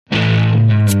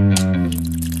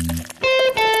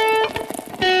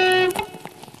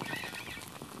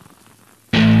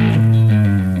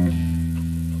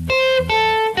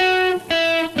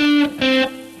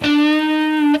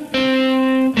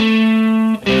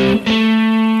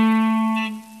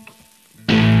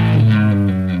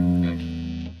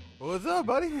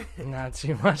Not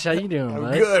too much. How you doing, I'm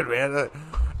bud? good, man.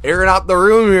 Airing out the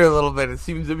room here a little bit. It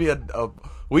seems to be a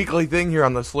weekly thing here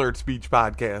on the Slurred Speech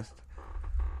podcast.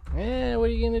 Yeah, what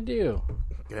are you gonna do?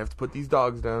 Gonna have to put these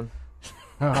dogs down.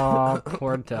 Oh,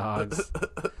 poor dogs.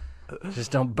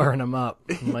 Just don't burn them up.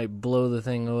 You might blow the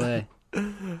thing away.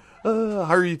 How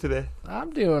are you today?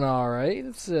 I'm doing all right.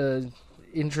 It's a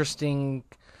interesting,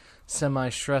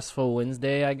 semi-stressful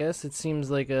Wednesday, I guess. It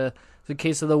seems like the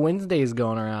case of the Wednesdays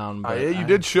going around. But Yeah, you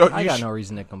did show. I got no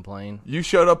reason to complain. You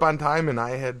showed up on time, and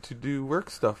I had to do work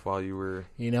stuff while you were.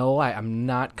 You know, I'm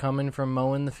not coming from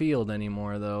mowing the field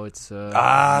anymore, though. It's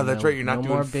that's right. You're not no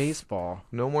doing more baseball.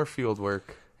 No more field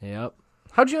work. Yep.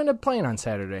 How'd you end up playing on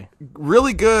Saturday?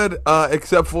 Really good,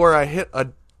 except for I hit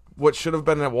what should have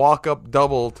been a walk-up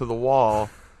double to the wall,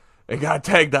 and got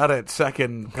tagged out at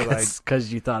second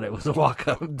Because you thought it was a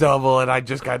walk-up. double, and I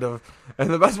just kind of. And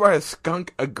the best part is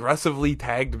Skunk aggressively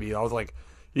tagged me. I was like,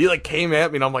 he came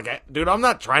at me, and I'm like, hey, dude, I'm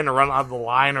not trying to run out of the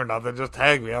line or nothing. Just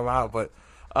tag me, I'm out. But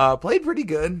played pretty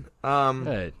good.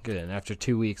 Good. After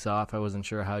 2 weeks off, I wasn't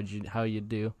sure how you'd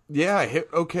do. Yeah, I hit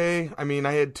okay. I mean,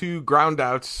 I had 2 ground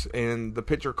outs, and the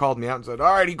pitcher called me out and said,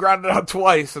 all right, he grounded out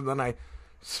twice, and then I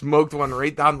smoked one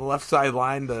right down the left side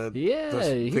line to get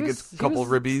a couple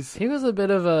ribbies. He was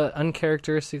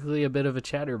uncharacteristically a bit of a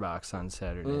chatterbox on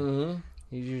Saturday. Mm-hmm.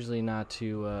 He's usually not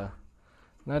too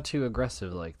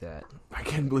aggressive like that. I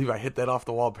can't believe I hit that off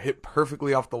the wall, hit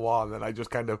perfectly off the wall, and then I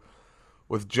just kind of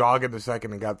was jogging the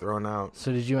second and got thrown out.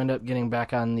 So did you end up getting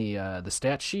back on the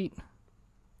stat sheet?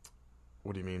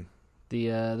 What do you mean?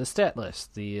 The stat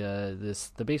list,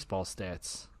 the baseball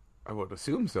stats. I would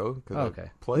assume so.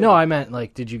 Okay. No, I meant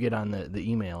did you get on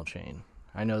the email chain?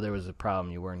 I know there was a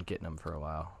problem you weren't getting them for a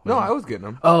while. No, I was getting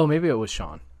them. Oh, maybe it was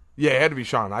Sean. Yeah, it had to be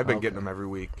Sean. I've been getting them every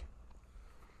week.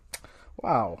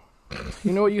 Wow.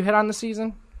 You know what you hit on the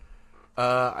season?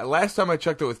 Last time I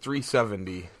checked, it was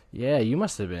 370. Yeah, you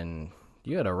must have been.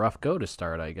 You had a rough go to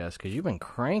start, I guess, because you've been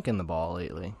cranking the ball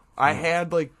lately. I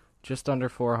had just under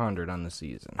 400 on the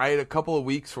season. I had a couple of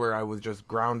weeks where I was just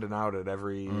grounding out at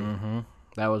every. Mm-hmm.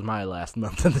 That was my last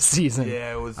month of the season.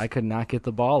 Yeah, it was. I could not get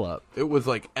the ball up. It was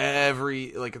there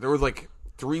was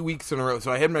 3 weeks in a row.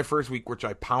 So I had my first week, which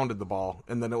I pounded the ball,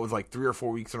 and then it was 3 or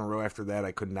 4 weeks in a row after that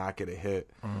I could not get a hit.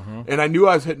 Mm-hmm. And I knew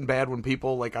I was hitting bad when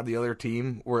people on the other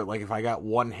team were if I got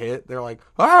one hit, they're like,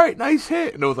 "All right, nice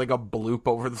hit," and it was a bloop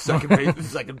over the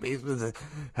second baseman's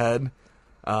head.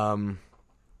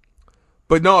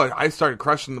 But no, I started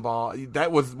crushing the ball.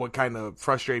 That was what kind of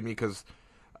frustrated me because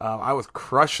I was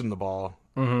crushing the ball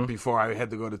before I had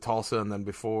to go to Tulsa, and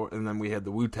then we had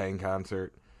the Wu-Tang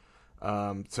concert.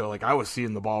 So I was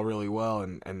seeing the ball really well,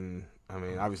 and I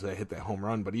mean, obviously I hit that home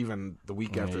run, but even the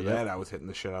week after that, I was hitting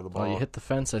the shit out of the ball. Well, you hit the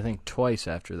fence, I think, twice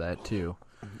after that too.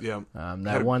 Yeah.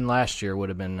 That one last year would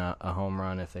have been a home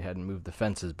run if they hadn't moved the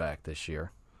fences back this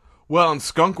year. Well, and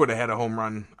Skunk would have had a home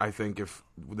run, I think, if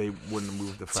they wouldn't have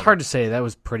moved the fence. It's hard to say. That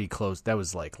was pretty close. That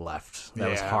was left. That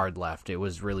was hard left. It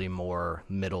was really more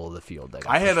middle of the field.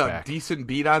 I had a decent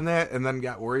beat on that, and then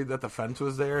got worried that the fence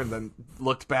was there, and then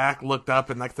looked back, looked up,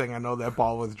 and next thing I know, that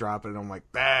ball was dropping, and I'm like,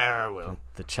 well.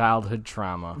 The childhood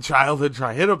trauma.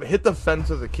 Hit the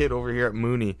fence as a kid over here at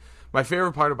Mooney. My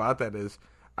favorite part about that is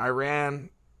I ran.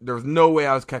 There was no way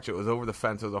I was catching it. It was over the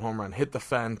fence. It was a home run. Hit the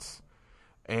fence,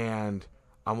 and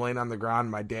I'm laying on the ground.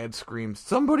 My dad screams,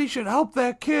 "Somebody should help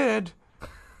that kid!"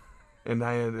 And it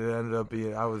ended up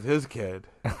being I was his kid,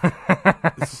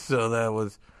 so that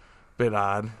was a bit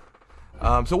odd.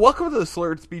 So welcome to the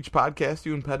Slurred Speech podcast,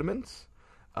 you impediments.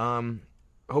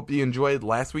 Hope you enjoyed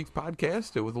last week's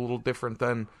podcast. It was a little different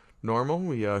than normal.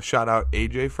 We shout out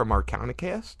AJ from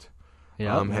Arcanicast.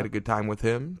 Had a good time with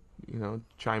him.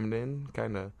 Chiming in,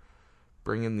 kind of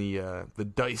bringing the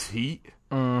dice heat.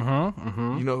 Mm-hmm,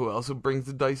 mm-hmm. You know who else brings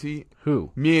the dice heat?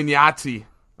 Who? Me and Yahtzee.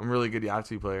 I'm a really good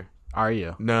Yahtzee player. Are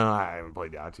you? No, I haven't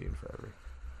played Yahtzee in forever.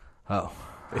 Oh.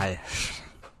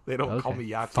 They don't call me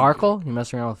Yahtzee. Farkle? You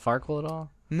mess around with Farkle at all?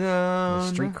 No.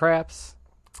 Street craps?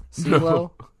 CeeLo?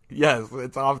 No. Yes,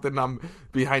 it's often I'm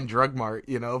behind Drug Mart,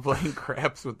 playing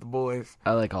craps with the boys.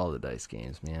 I like all the dice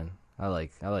games, man. I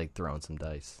like throwing some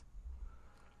dice.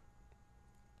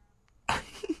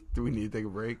 Do we need to take a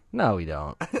break? No, we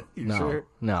don't. You sure?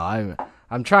 No,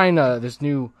 I'm trying this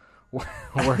new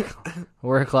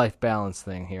work-life balance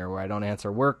thing here where I don't answer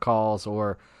work calls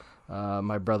or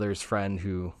my brother's friend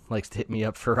who likes to hit me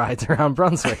up for rides around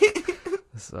Brunswick.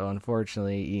 So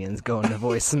unfortunately, Ian's going to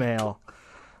voicemail.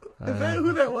 Is that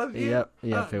who that was? Yep,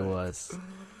 it was.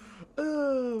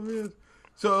 Oh man.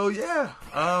 So yeah,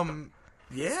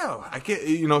 I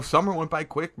can't. Summer went by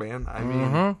quick, man. I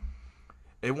mean,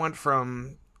 it went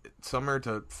from summer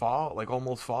to fall, like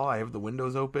almost fall. I have the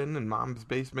windows open in Mom's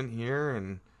basement here,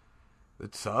 and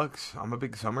it sucks. I'm a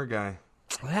big summer guy.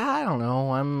 Yeah, I don't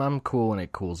know. I'm cool when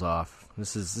it cools off.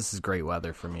 This is great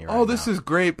weather for me right now. Oh, this is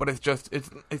great, but it's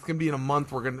gonna be in a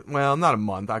month. Well, not a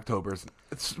month.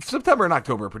 September and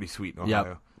October are pretty sweet in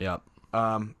Ohio. Yep.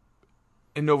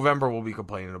 In November we'll be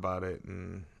complaining about it,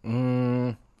 and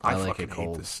I like fucking it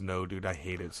cold. hate the snow, dude. I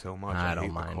hate it so much. I don't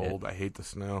hate mind the cold. I hate the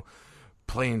snow.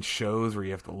 Playing shows where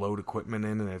you have to load equipment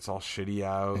in and it's all shitty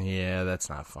out. Yeah, that's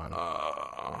not fun.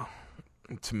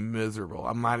 It's miserable.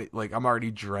 I'm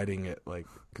already dreading it, like,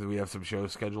 because we have some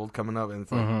shows scheduled coming up, and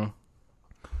it's like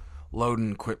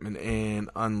loading equipment in,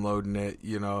 unloading it,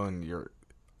 and you're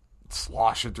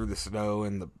sloshing through the snow,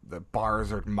 and the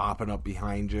bars are mopping up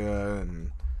behind you,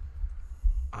 and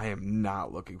I am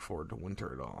not looking forward to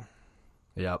winter at all.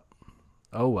 Yep.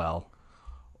 Oh well.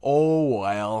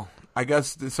 I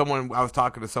guess I was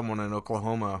talking to someone in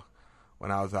Oklahoma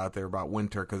when I was out there about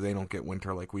winter, because they don't get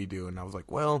winter like we do, and I was like,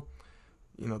 well,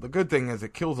 the good thing is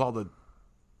it kills all the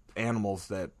animals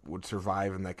that would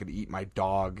survive and that could eat my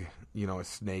dog, a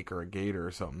snake or a gator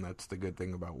or something. That's the good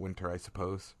thing about winter, I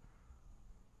suppose.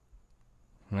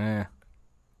 Yeah.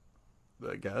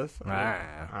 I guess.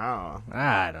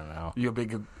 I don't know. You a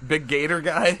big gator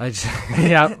guy?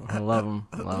 Yeah, I love them.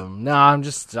 No,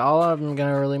 all I'm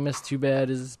gonna really miss too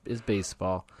bad is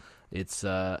baseball. It's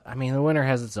the winter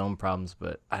has its own problems,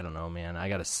 but I don't know, man. I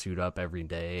gotta suit up every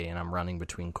day, and I'm running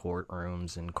between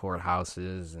courtrooms and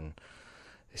courthouses, and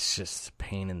it's just a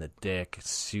pain in the dick. It's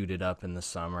suited up in the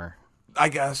summer. I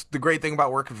guess the great thing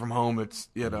about working from home, it's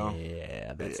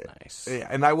Yeah, that's nice. Yeah,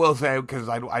 and I will say, because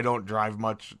I don't drive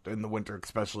much in the winter,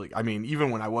 especially. I mean,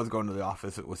 even when I was going to the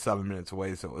office, it was 7 minutes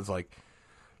away, so it was like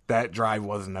that drive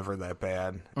was never that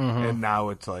bad. And now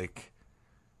it's like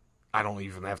I don't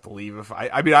even have to leave if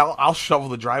I'll shovel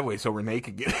the driveway so Renee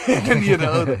can get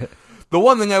in. The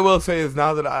one thing I will say is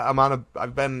now that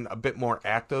I've been a bit more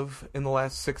active in the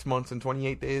last 6 months and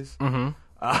 28 days.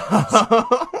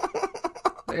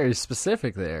 Very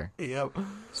specific there. Yep.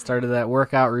 Started that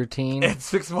workout routine. It's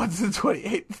 6 months and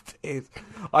 28 days.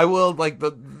 I will, like,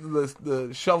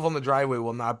 the shovel in the driveway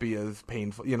will not be as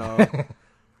painful,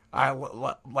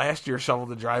 last year shoveled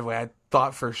the driveway. I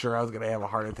thought for sure I was going to have a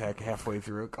heart attack halfway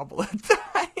through a couple of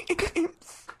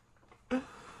times.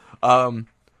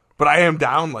 But I am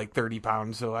down like 30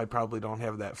 pounds, so I probably don't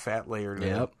have that fat layer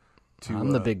to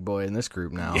I'm the big boy in this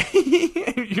group now.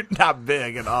 You're not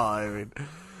big at all. I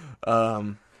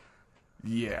mean,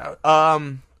 yeah.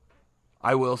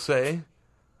 I will say,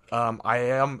 I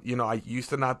am. I used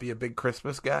to not be a big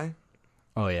Christmas guy.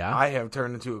 Oh yeah. I have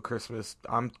turned into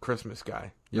I'm Christmas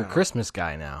guy. You're a Christmas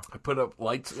guy now. I put up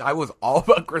lights. I was all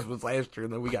about Christmas last year,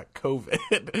 and then we got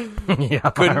COVID. Yeah,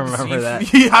 I remember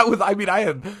that. Yeah, I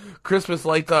had Christmas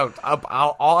lights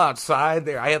all outside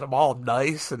there. I had them all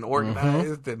nice and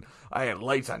organized, and I had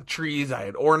lights on trees. I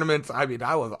had ornaments. I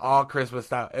was all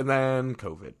Christmas out, and then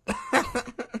COVID.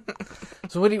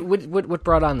 So what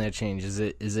brought on that change? Is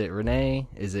it Renee?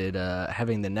 Is it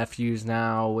having the nephews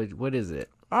now? What is it?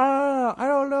 I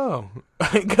don't know.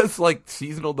 I guess like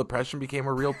seasonal depression became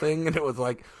a real thing, and it was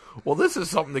like, well, this is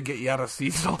something to get you out of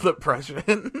seasonal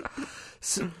depression.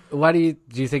 So why do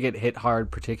you think it hit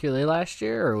hard particularly last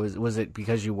year, or was it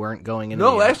because you weren't going into?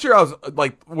 No, last year I was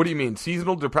like, what do you mean,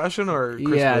 seasonal depression or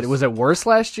Christmas? Yeah, was it worse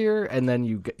last year, and then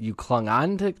you clung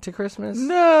on to Christmas?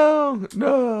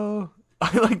 No.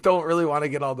 I don't really want to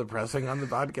get all depressing on the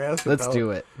podcast. Let's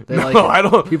do it. I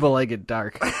don't. People like it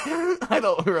dark. I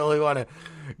don't really want to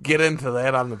get into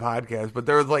that on the podcast, but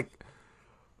there was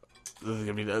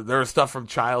there was stuff from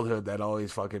childhood that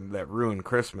always that ruined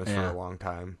Christmas for a long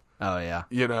time. Oh yeah.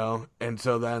 And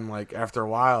so then after a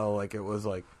while, it was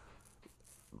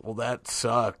well, that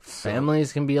sucked. So.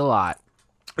 Families can be a lot.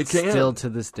 It can. Still to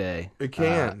this day. It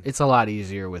can. It's a lot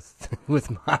easier with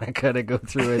Monica to go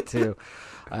through it too.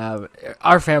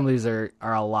 Our families are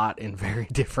a lot in very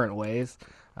different ways.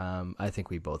 I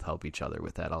think we both help each other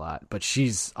with that a lot. But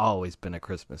she's always been a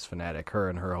Christmas fanatic, her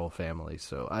and her whole family.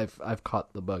 So I've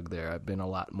caught the bug there. I've been a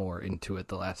lot more into it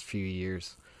the last few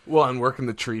years. Well, and working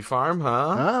the tree farm,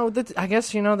 huh? Oh, I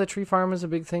guess the tree farm is a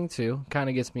big thing too. Kind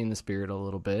of gets me in the spirit a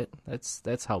little bit.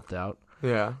 That's helped out.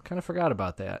 Yeah. Kind of forgot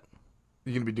about that.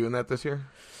 You gonna be doing that this year?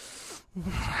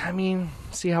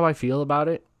 See how I feel about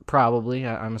it. Probably.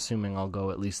 I'm assuming I'll go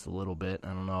at least a little bit. I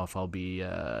don't know if I'll be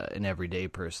an everyday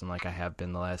person like I have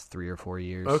been the last 3 or 4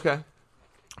 years. Okay.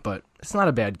 But it's not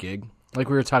a bad gig. Like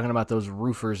we were talking about those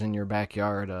roofers in your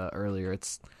backyard earlier.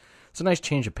 It's a nice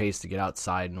change of pace to get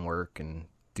outside and work and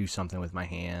do something with my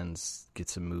hands, get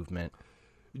some movement.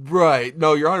 Right.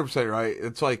 No, you're 100% right.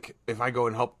 It's like if I go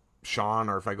and help Sean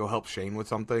or if I go help Shane with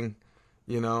something,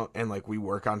 and like we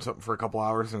work on something for a couple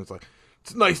hours, and it's like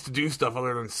it's nice to do stuff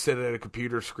other than sit at a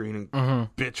computer screen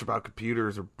and bitch about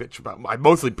computers or I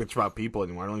mostly bitch about people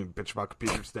anymore. I don't even bitch about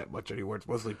computers that much anymore. It's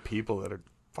mostly people that are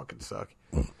fucking suck.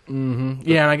 Mm-hmm.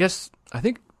 Yeah, and I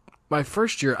think my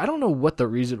first year, I don't know what the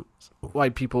reason was why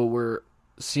people were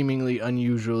seemingly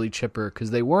unusually chipper,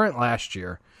 because they weren't last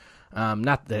year.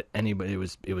 Not that anybody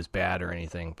it was bad or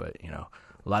anything, but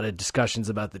a lot of discussions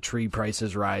about the tree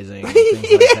prices rising and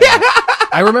things like that.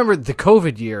 I remember the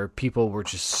COVID year, people were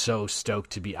just so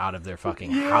stoked to be out of their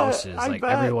fucking houses. I Like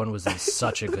bet. everyone was in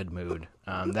such a good mood.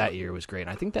 That year was great. And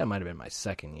I think that might have been my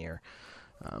second year.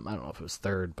 I don't know if it was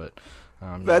third, but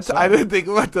I didn't think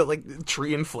about the like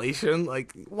tree inflation.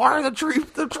 Like, why are the tree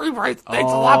price?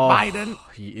 Thanks a lot, Biden.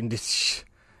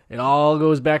 It all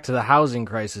goes back to the housing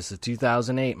crisis of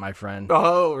 2008, my friend.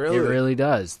 Oh, really? It really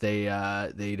does. They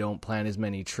don't plant as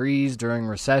many trees during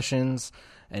recessions,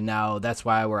 and now that's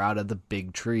why we're out of the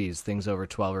big trees. Things over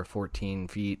 12 or 14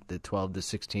 feet, the 12 to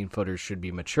 16 footers should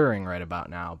be maturing right about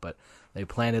now, but they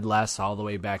planted less all the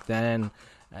way back then,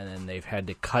 and then they've had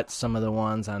to cut some of the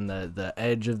ones on the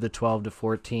edge of the 12 to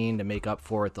 14 to make up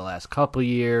for it the last couple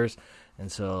years,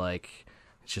 and so like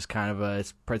it's just kind of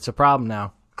it's a problem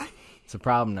now. It's a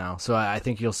problem now. So I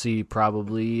think you'll see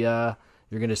probably you're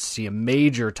going to see a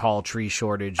major tall tree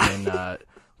shortage in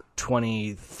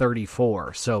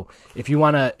 2034. So if you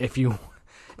want to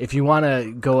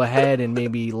go ahead and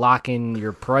maybe lock in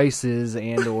your prices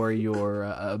and or your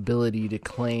ability to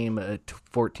claim a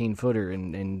 14-footer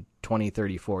in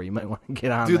 2034, you might want to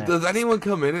get on Dude, that. does anyone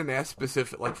come in and ask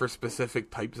for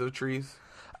specific types of trees?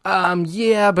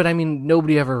 Yeah, but I mean,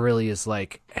 nobody ever really is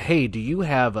like, hey, do you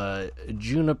have a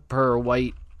juniper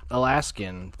white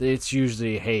Alaskan? It's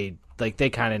usually, hey, like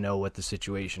they kind of know what the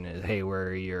situation is. Hey,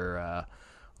 where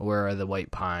are the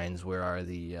white pines? Where are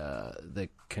the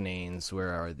cananes? Where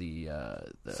are the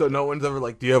So no one's ever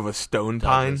like, do you have a stone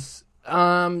pine?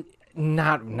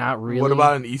 Not really. What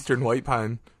about an eastern white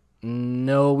pine?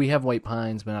 No, we have white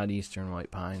pines, but not eastern white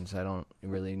pines. I don't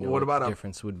really know What about the a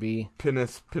difference would be.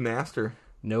 Pinaster.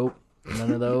 Nope,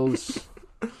 none of those.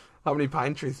 How many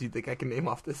pine trees do you think I can name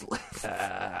off this list?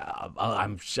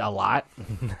 I'm a lot.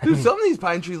 Dude, some of these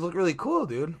pine trees look really cool,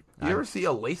 dude. You ever see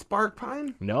a lace bark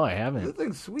pine? No, I haven't. This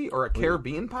thing's sweet. Or a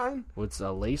Caribbean pine? What's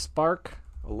a lace bark?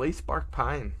 A lace bark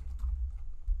pine.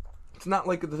 It's not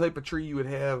like the type of tree you would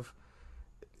have.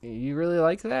 You really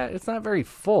like that? It's not very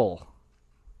full.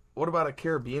 What about a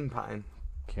Caribbean pine?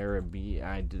 Caribbean.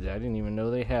 I didn't even know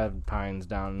they had pines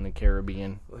down in the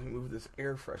Caribbean. Let me move this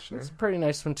air freshener. It's a pretty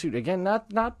nice one too. Again,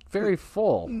 not very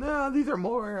full. No, these are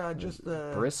more just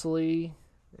Bristly.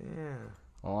 Yeah.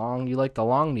 Long. You like the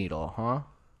long needle, huh?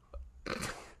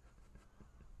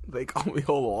 They call me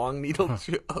old long needle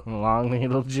Joe. Long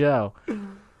needle Joe.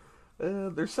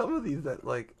 There's some of these that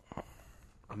like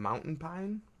a mountain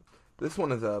pine. This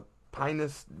one is a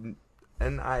Pinus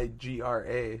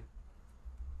nigra.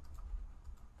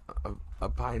 A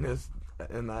Pinus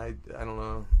I don't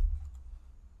know.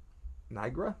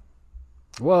 Nigra?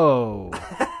 Whoa.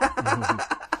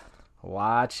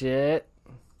 Watch it.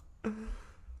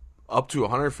 Up to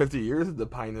 150 years the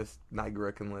Pinus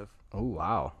nigra can live. Oh,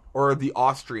 wow. Or the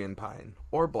Austrian pine.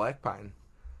 Or black pine.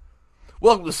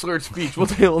 Welcome to Slurred Speech.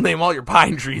 We'll name all your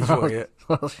pine trees for you.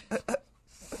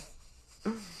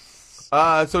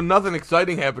 So nothing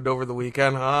exciting happened over the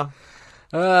weekend, huh?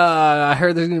 I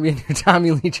heard there's going to be a new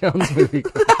Tommy Lee Jones movie.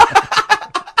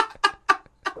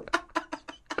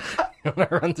 You want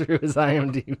to run through his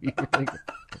IMDb?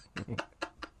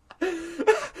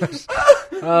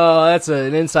 Oh, that's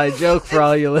an inside joke for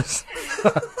all you listeners.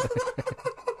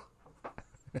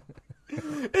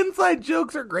 Inside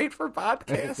jokes are great for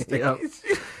podcasting.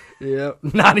 Yep.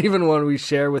 Not even one we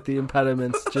share with the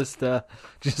impediments. Just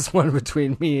one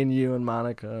between me and you and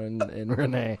Monica and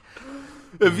Renee.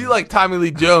 If you like Tommy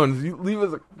Lee Jones, you leave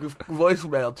us a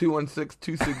voicemail,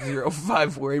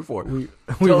 216-260-5484.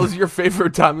 Tell us your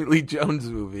favorite Tommy Lee Jones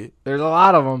movie. There's a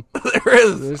lot of them. There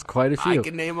is. There's quite a few. I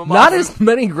can name them Not all. as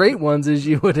many great ones as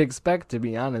you would expect, to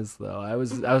be honest, though. I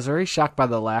was very shocked by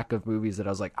the lack of movies that I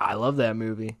was like, I love that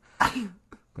movie.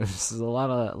 There's a lot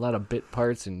of bit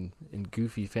parts and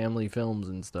goofy family films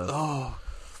and stuff. Oh,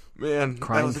 man.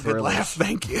 Crime that was a thrillers. good laugh.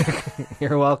 Thank you.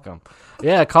 You're welcome.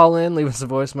 Yeah, call in, leave us a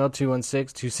voicemail,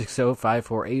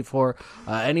 216-260-5484.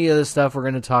 Any of the stuff we're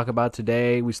going to talk about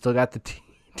today, we still got the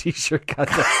t-shirt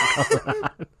contest going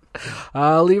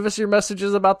on. Leave us your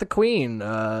messages about the Queen.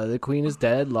 The Queen is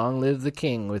dead. Long live the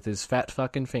King with his fat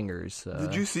fucking fingers.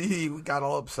 Did you see he got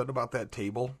all upset about that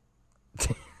table?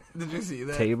 Did you see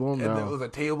that table? And No. there was a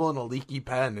table and a leaky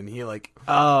pen, and he like,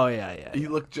 Oh yeah. he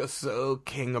looked just so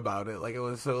king about it. Like it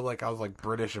was so like I was like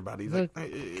British about it. He's like,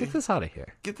 Get this out of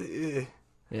here. get the.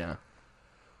 Yeah.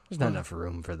 There's not enough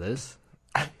room for this.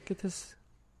 Get this.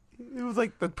 It was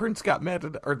like the prince got mad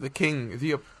at, or the king. Is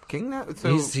he a king now?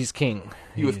 So He's king.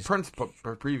 he was He's- prince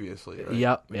previously. Right?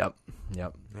 Yep. All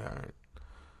right.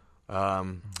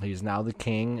 He's now the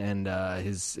king, and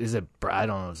his I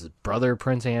don't know, his brother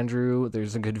Prince Andrew.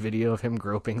 There's a good video of him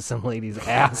groping some lady's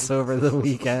ass over the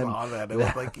weekend. Saw that. It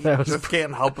was like he that was just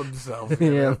can't help himself.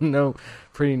 Yeah, no,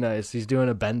 pretty nice. He's doing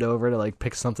a bend over to like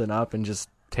pick something up, and just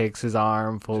takes his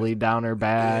arm fully down her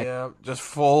back. Yeah, just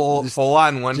full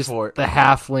on one Just foot. the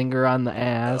half linger on the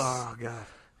ass. Oh god.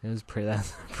 It was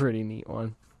that's a pretty neat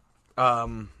one.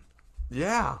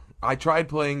 Yeah, I tried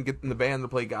getting the band to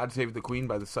play "God Save the Queen"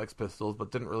 by the Sex Pistols, but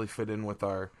didn't really fit in with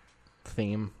our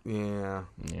Theme. Yeah.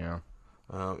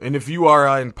 And if you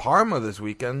are in Parma this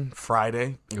weekend,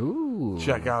 Friday, ooh,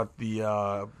 check out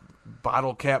the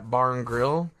Bottle Cap Bar and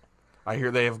Grill. I hear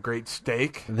they have great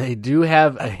steak. They do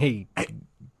have a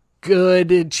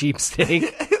good cheap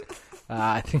steak.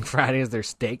 I think Friday is their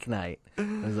steak night.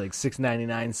 It was like $6.99,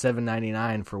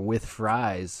 $7.99 for with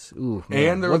fries. Ooh,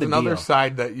 man, And there was what a another deal.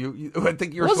 side that I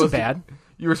think you were Wasn't supposed bad.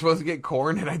 You were supposed to get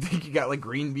corn, and I think you got like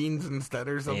green beans instead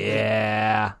or something.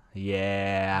 Yeah.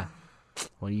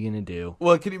 What are you gonna do?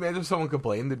 Well, can you imagine if someone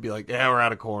complained? They'd be like, "Yeah, we're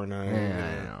out of corn." Yeah,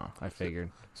 I know. I figured.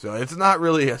 So it's not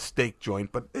really a steak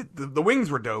joint, but the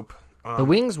wings were dope. The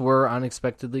wings were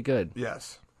unexpectedly good.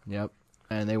 Yes. Yep.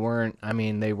 And they weren't, I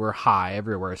mean, they were high.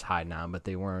 Everywhere is high now, but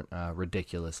they weren't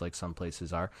ridiculous like some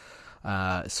places are.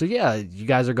 So, yeah, you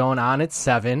guys are going on at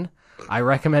 7. I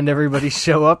recommend everybody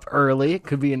show up early. It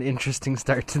could be an interesting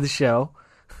start to the show.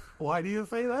 Why do you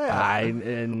say that?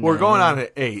 We're going on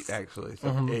at 8, actually.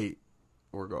 So 8,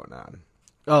 we're going on.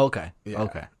 Oh, okay. Yeah,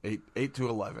 Okay. 8 to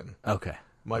 11. Okay.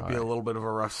 Might be a little bit of a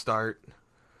rough start.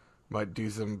 Might do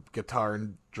some guitar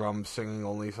and drum singing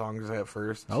only songs at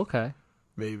first. Okay.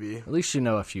 Maybe. At least you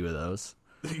know a few of those.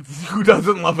 Who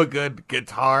doesn't love a good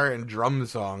guitar and drum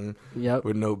song Yep.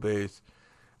 with no bass?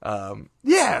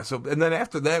 Yeah, so, and then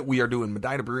after that, we are doing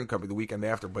Medina Brewing Company the weekend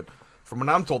after, but from what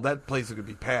I'm told, that place is going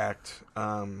to be packed.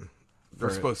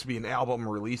 There's supposed to be an album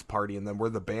release party, and then we're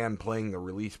the band playing the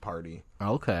release party.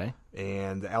 Okay.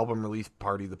 And the album release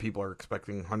party, the people are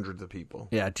expecting hundreds of people.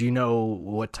 Yeah. Do you know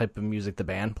what type of music the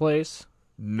band plays?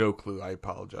 No clue. I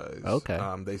apologize. Okay.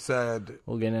 They said...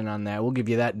 We'll get in on that. We'll give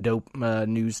you that dope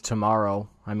news tomorrow.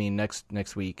 I mean,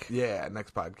 next week. Yeah,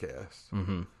 next podcast.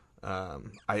 Mm-hmm.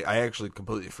 I actually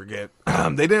completely forget.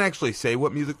 They didn't actually say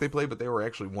what music they played, but they were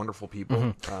actually wonderful people.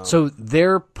 Mm-hmm. So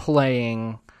they're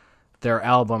playing their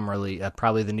album,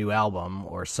 probably the new album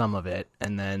or some of it,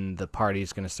 and then the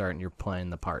party's going to start and you're playing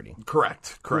the party.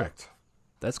 Correct.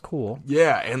 That's cool.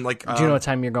 Yeah, and like... Do you know what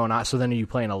time you're going on? So then are you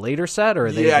playing a later set, or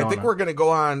are they Yeah, I going think on? we're going to go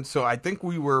on... So I think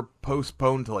we were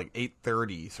postponed to like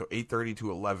 8:30, so 8:30 to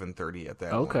 11:30 at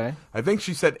that Okay. one. I think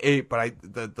she said 8, but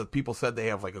the people said they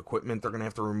have like equipment they're going to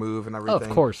have to remove and everything. Oh, of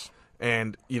course.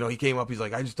 And, he came up, he's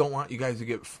like, I just don't want you guys to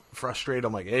get frustrated.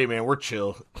 I'm like, hey, man, we're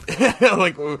chill.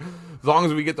 Like, as long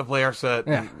as we get to play our set.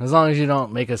 Yeah, as long as you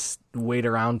don't make us wait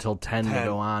around till 10 to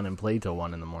go on and play till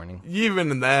 1 in the morning.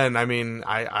 Even then, I mean,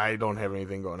 I don't have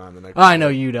anything going on the next I know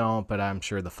you don't, but I'm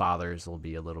sure the fathers will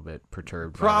be a little bit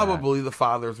perturbed. Probably the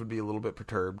fathers would be a little bit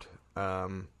perturbed.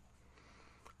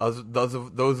 Those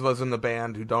of us in the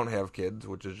band who don't have kids,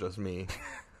 which is just me,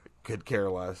 could care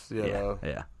less. You know?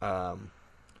 Yeah.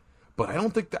 But I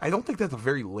don't think that's a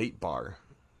very late bar.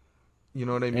 You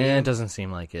know what I mean? It doesn't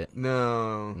seem like it.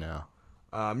 No.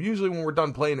 Usually when we're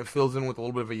done playing, it fills in with a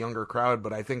little bit of a younger crowd.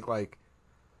 But I think like,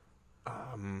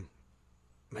 man,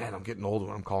 I'm getting old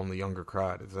when I'm calling the younger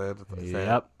crowd. Is that?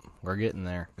 Yep, we're getting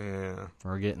there. Yeah,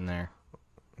 we're getting there.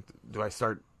 Do I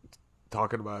start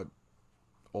talking about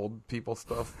old people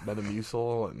stuff,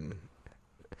 Metamucil and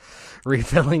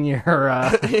refilling your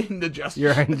indigestion.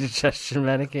 Your indigestion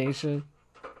medication?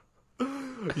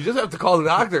 You just have to call the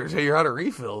doctor and say you're out of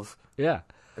refills. Yeah.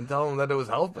 And tell them that it was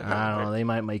helping. I don't know. They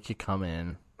might make you come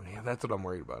in. Yeah, that's what I'm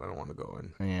worried about. I don't want to go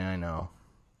in. Yeah, I know.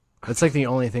 It's like the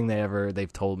only thing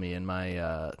they've told me in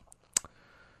my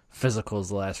physicals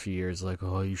the last few years. Like,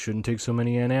 oh, you shouldn't take so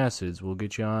many antacids. We'll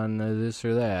get you on this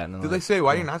or that. And Did they say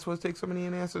why you're not supposed to take so many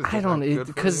antacids? I don't.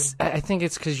 Because I think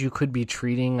it's because you could be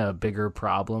treating a bigger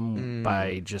problem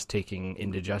by just taking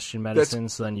indigestion medicine.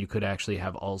 So then you could actually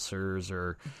have ulcers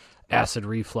or acid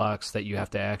reflux that you have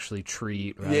to actually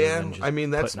treat. Yeah, than just I mean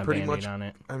that's putting a pretty Band-Aid much. on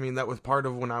it. I mean that was part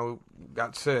of when I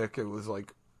got sick. It was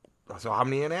like so how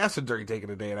many antacids are you taking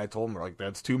a day? And I told him, like,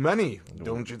 that's too many.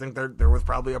 Don't you think there was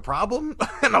probably a problem?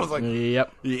 And I was like,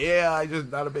 Yep. yeah, I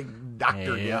just not a big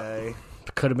doctor Yep. guy.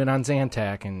 Could have been on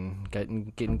Zantac and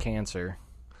getting cancer.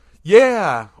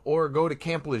 Yeah, or go to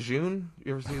Camp Lejeune.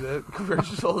 You ever see that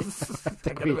commercials? I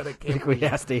think we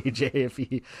asked AJ if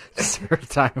he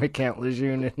served time at Camp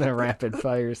Lejeune in the rapid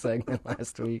fire segment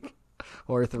last week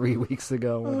or 3 weeks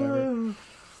ago, whatever.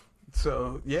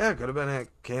 So yeah, could have been at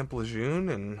Camp Lejeune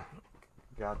and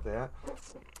got that.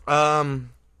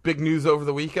 Big news over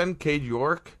the weekend: Cade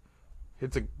York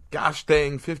hits a gosh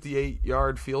dang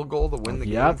 58-yard field goal to win the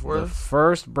game for the us.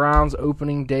 first Browns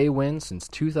opening day win since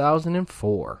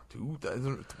 2004.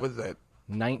 2000, what is that?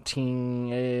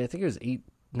 19, I think it was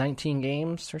 19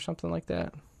 games or something like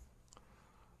that.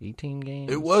 18 games.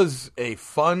 It was a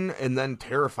fun and then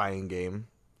terrifying game.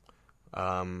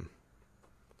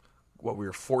 What, we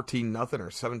were 14-0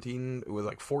 or 17? It was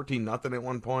like 14-0 at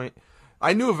one point.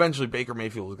 I knew eventually Baker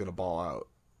Mayfield was going to ball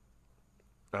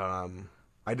out.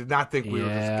 I did not think we were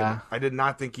just gonna. I did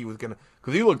not think he was gonna,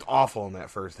 because he looked awful in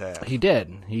that first half. He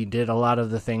did. He did a lot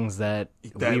of the things that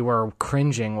we were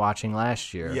cringing watching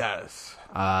last year. Yes.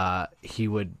 He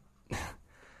would.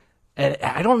 And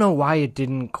I don't know why it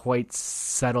didn't quite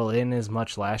settle in as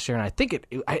much last year, and I think it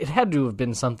had to have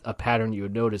been a pattern you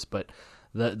would notice, but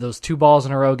those two balls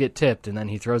in a row get tipped, and then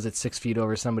he throws it 6 feet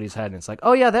over somebody's head, and it's like,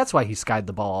 oh yeah, that's why he skied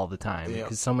the ball all the time,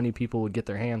 because so many people would get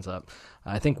their hands up.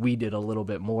 I think we did a little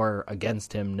bit more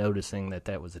against him, noticing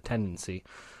that was a tendency.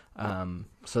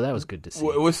 So that was good to see.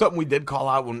 It was something we did call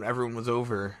out when everyone was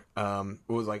over. It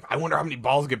was like, I wonder how many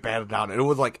balls get batted down. And it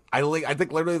was like, I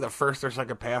think literally the first or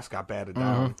second pass got batted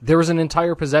down. There was an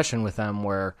entire possession with them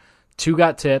where 2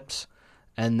 got tipped,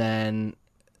 and then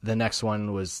the next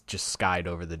one was just skied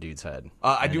over the dude's head.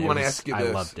 I do want to ask you this.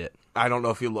 I loved it. I don't know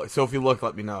if you look. So if you look,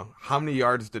 let me know. How many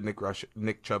yards did Nick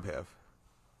Chubb have?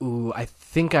 Ooh, I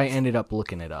think I ended up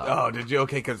looking it up. Oh, did you?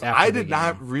 Okay, because I did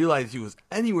not realize he was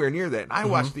anywhere near that. And I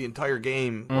watched the entire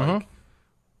game like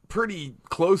pretty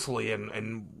closely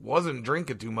and wasn't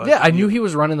drinking too much. Yeah, I knew he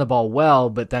was running the ball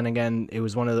well, but then again, it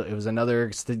was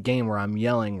another game where I'm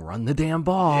yelling, "Run the damn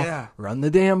ball! Yeah, run the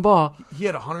damn ball!" He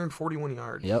had 141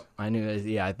 yards. Yep, I knew.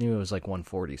 Yeah, I knew it was like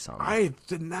 140 something. I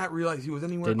did not realize he was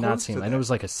anywhere. Did not seem, and it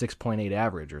was like a 6.8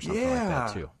 average or something like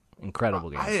that too. Incredible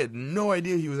game. I had no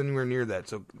idea he was anywhere near that.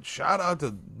 So shout out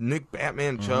to Nick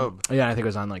Batman Chubb. Yeah, I think it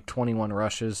was on like 21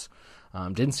 rushes.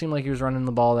 Didn't seem like he was running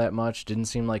the ball that much. Didn't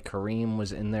seem like Kareem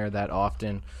was in there that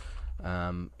often.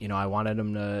 I wanted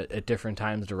him to at different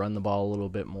times to run the ball a little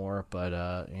bit more,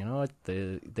 but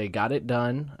they got it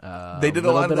done. They did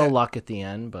a lot bit of luck at the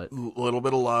end, but a little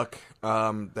bit of luck.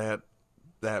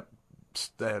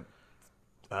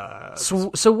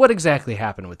 So what exactly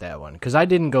happened with that one? Because I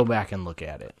didn't go back and look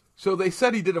at it. So they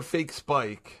said he did a fake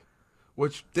spike,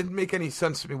 which didn't make any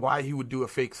sense to me why he would do a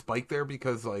fake spike there,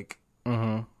 because like...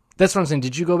 That's what I'm saying.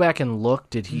 Did you go back and look?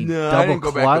 Did he double I didn't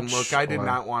go clutch? back and look. I did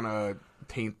not want to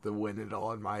taint the win at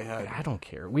all in my head. I don't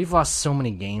care. We've lost so many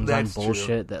games on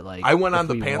bullshit that like I went if on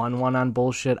the we won one on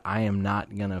bullshit, I am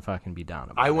not gonna fucking be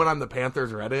down about it. I went on the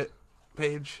Panthers Reddit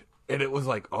page, and it was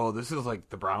like, oh, this is like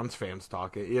the Browns fans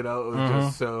talking. It was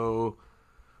just so...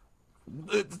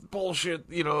 It's bullshit,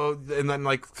 and then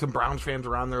like some Browns fans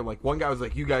around there, like one guy was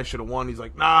like, you guys should have won. He's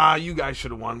like, nah, you guys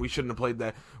should have won. We shouldn't have played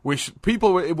that.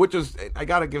 I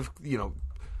gotta give,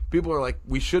 people are like,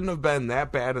 we shouldn't have been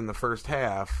that bad in the first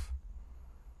half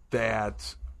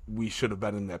that we should have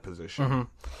been in that position.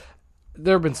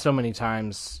 There have been so many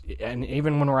times, and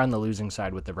even when we're on the losing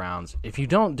side with the Browns, if you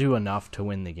don't do enough to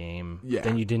win the game,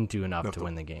 then you didn't do enough to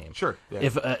win the game. Sure.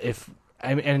 Yeah.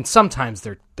 And sometimes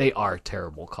they are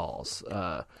terrible calls,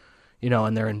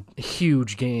 and they're in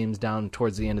huge games down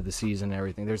towards the end of the season and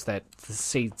everything. There's the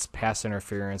Saints pass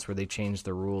interference where they changed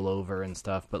the rule over and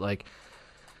stuff. But, like,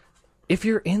 if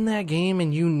you're in that game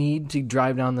and you need to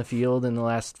drive down the field in the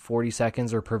last 40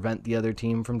 seconds or prevent the other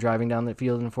team from driving down the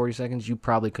field in 40 seconds, you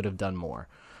probably could have done more.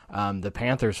 The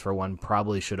Panthers, for one,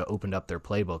 probably should have opened up their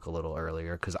playbook a little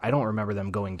earlier, because I don't remember them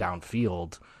going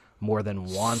downfield more than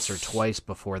once or twice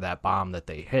before that bomb that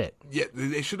they hit. Yeah,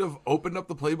 they should have opened up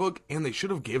the playbook, and they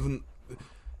should have given...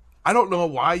 I don't know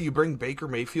why you bring Baker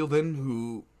Mayfield in,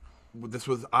 who... This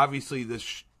was obviously...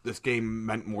 This game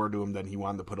meant more to him than he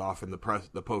wanted to put off in the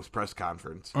post-press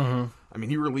conference. I mean,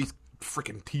 he released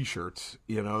freaking T-shirts,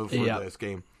 for this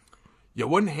game. You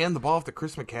wouldn't hand the ball off to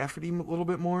Chris McCaffrey a little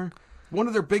bit more? One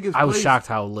of their biggest I was shocked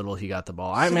how little he got the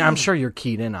ball. I mean, I'm sure you're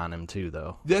keyed in on him, too,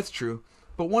 though. That's true.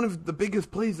 But one of the biggest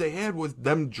plays they had was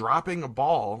them dropping a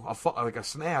ball, like a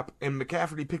snap, and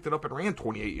McCaffrey picked it up and ran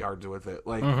 28 yards with it.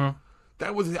 Like,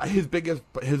 that was his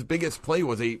biggest play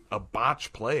was a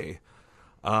botch play.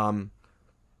 I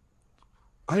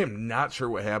am not sure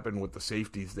what happened with the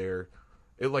safeties there.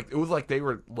 It was like they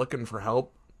were looking for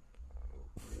help.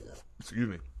 Excuse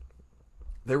me.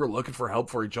 They were looking for help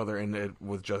for each other, and it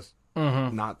was just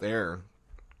not there.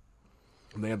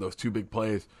 And they had those two big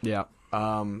plays. Yeah.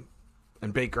 And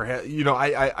Baker had,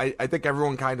 I think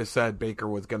everyone kind of said Baker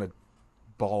was going to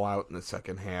ball out in the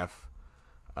second half.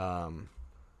 And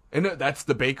that's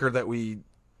the Baker that we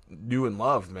knew and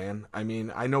loved, man. I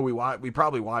mean, I know we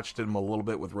probably watched him a little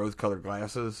bit with rose-colored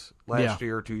glasses last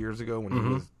year or 2 years ago when he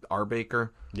was our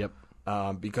Baker. Yep.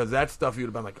 Because that stuff you'd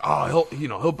have been like, oh,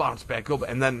 he'll bounce back,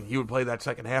 and then he would play that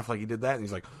second half like he did that, and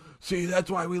he's like, see, that's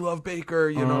why we love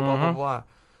Baker, blah blah blah.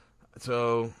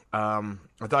 So I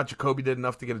thought Jacoby did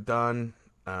enough to get it done.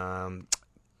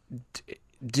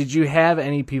 Did you have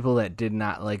any people that did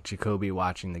not like Jacoby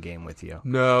watching the game with you?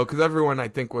 No, because everyone I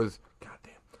think was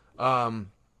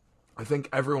goddamn. I think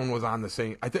everyone was on the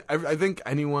same. I think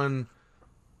anyone,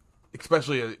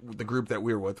 especially the group that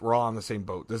we were with, we're all on the same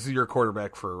boat. This is your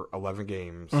quarterback for 11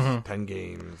 games, 10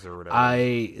 games, or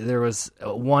whatever. There was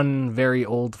one very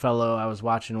old fellow I was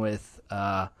watching with,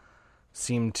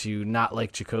 seemed to not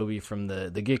like Jacoby from the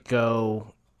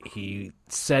get-go. He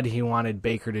said he wanted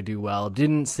Baker to do well.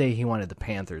 Didn't say he wanted the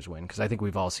Panthers win, because I think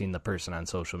we've all seen the person on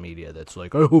social media that's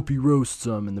like, I hope he roasts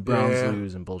them and the Browns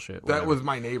lose and bullshit. Whatever. That was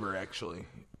my neighbor, actually.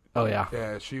 Oh yeah,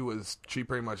 yeah. She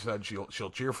pretty much said she'll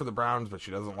cheer for the Browns, but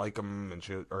she doesn't like them, and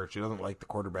she doesn't like the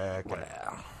quarterback.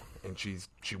 And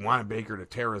she wanted Baker to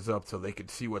tear us up so they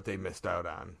could see what they missed out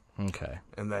on. Okay.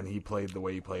 And then he played the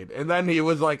way he played, and then he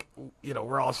was like,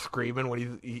 we're all screaming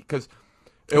when because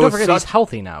don't forget he's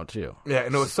healthy now too. Yeah,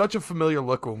 and it was such a familiar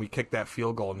look when we kicked that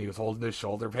field goal and he was holding his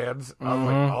shoulder pads. I was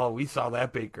like, oh, we saw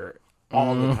that Baker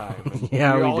all the time.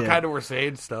 Yeah, we all all kind of were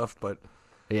saying stuff, but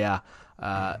yeah.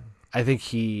 I think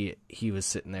he was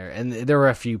sitting there, and there were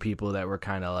a few people that were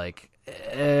kind of like,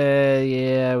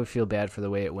 yeah, we feel bad for the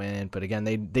way it went. But again,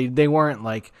 they weren't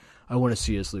like, I want to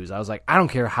see us lose. I was like, I don't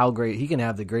care how great he can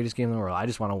have the greatest game in the world. I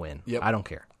just want to win. Yep. I don't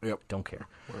care. Yep. Don't care.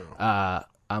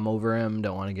 I'm over him.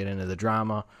 Don't want to get into the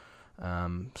drama.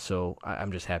 So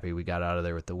I'm just happy we got out of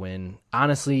there with the win.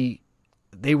 Honestly,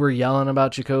 they were yelling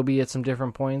about Jacoby at some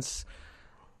different points.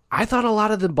 I thought a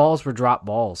lot of the balls were drop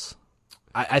balls.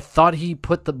 I thought he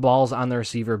put the balls on the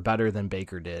receiver better than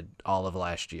Baker did all of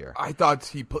last year. I thought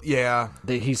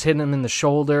He's hitting him in the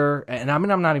shoulder, and I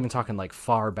mean, I'm not even talking like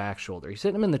far back shoulder. He's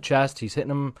hitting him in the chest. He's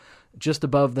hitting him just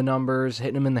above the numbers,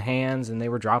 hitting him in the hands, and they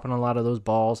were dropping a lot of those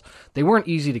balls. They weren't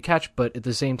easy to catch, but at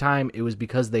the same time, it was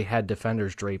because they had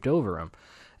defenders draped over him.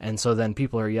 And so then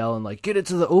people are yelling like, get it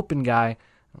to the open guy.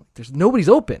 Nobody's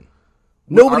open.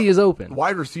 Nobody is open.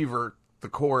 Wide receiver, the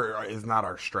core is not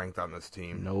our strength on this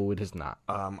team. No, it is not.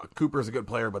 Cooper's a good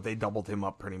player, but they doubled him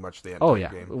up pretty much the entire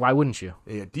game. Why wouldn't you?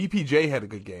 Yeah, DPJ had a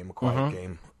good game, a quiet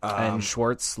game. And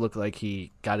Schwartz looked like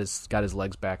he got his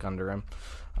legs back under him.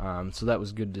 So that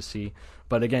was good to see.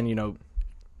 But again, you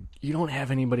don't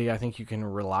have anybody I think you can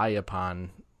rely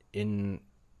upon in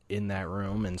that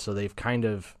room, and so they've kind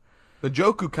of the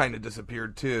Njoku kind of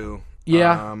disappeared too.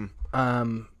 Yeah.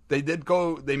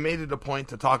 They made it a point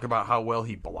to talk about how well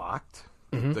he blocked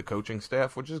the coaching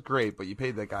staff, which is great, but you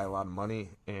paid that guy a lot of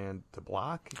money and to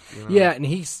block. Yeah, and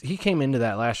he came into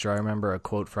that last year. I remember a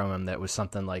quote from him that was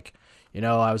something like,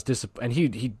 I was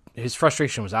disappointed, and his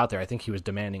frustration was out there. I think he was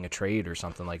demanding a trade or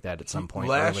something like that at some point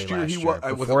last year.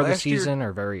 Before the season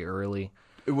or very early.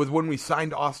 It was when we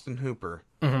signed Austin Hooper.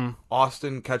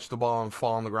 Austin catch the ball and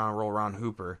fall on the ground, roll around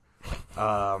Hooper.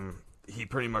 He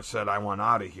pretty much said, I want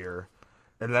out of here.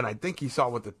 And then I think he saw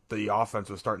what the offense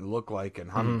was starting to look like and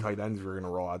how many tight ends we were going to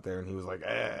roll out there, and he was like,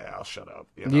 I'll shut up.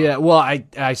 Yeah, well,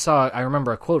 I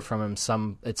remember a quote from him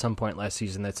at some point last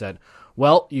season that said,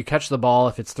 well, you catch the ball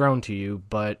if it's thrown to you,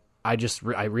 but I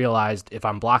realized if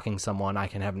I'm blocking someone, I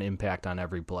can have an impact on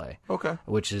every play. Okay.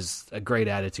 Which is a great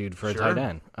attitude for a tight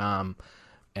end.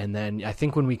 And then I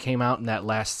think when we came out in that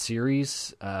last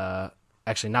series,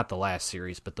 actually not the last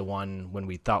series, but the one when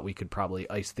we thought we could probably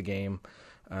ice the game,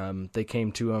 they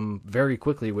came to him very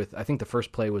quickly with, I think the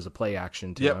first play was a play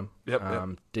action to him.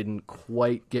 Yep. Didn't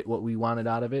quite get what we wanted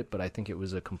out of it, but I think it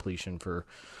was a completion for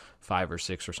 5 or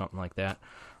 6 or something like that.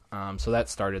 So that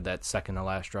started that second to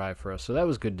last drive for us. So that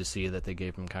was good to see that they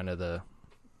gave him kind of the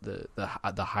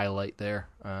highlight there.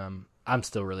 I'm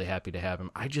still really happy to have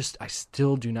him. I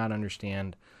still do not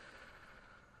understand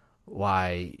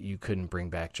why you couldn't bring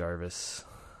back Jarvis.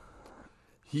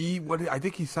 I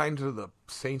think he signed to the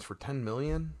Saints for $10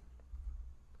 million.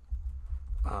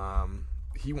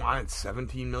 He wanted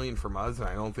 $17 million from us, and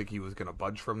I don't think he was going to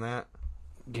budge from that.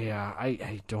 Yeah,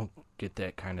 I don't get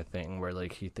that kind of thing where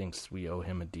like he thinks we owe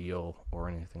him a deal or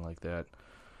anything like that.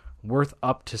 Worth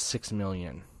up to $6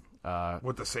 million.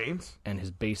 With the Saints, and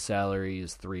his base salary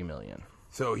is $3 million.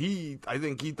 So I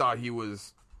think he thought he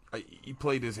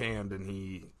played his hand, and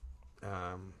we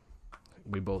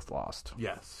both lost.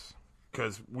 Yes,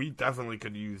 because we definitely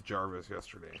could use Jarvis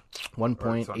yesterday.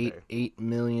 1.88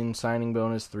 million signing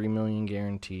bonus, $3 million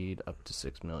guaranteed, up to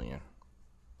 $6 million.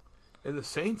 And the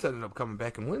Saints ended up coming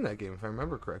back and winning that game, if I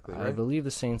remember correctly. Right? I believe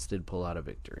the Saints did pull out a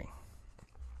victory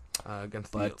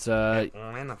against the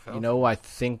Atlanta Falcons. I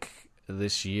think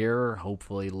this year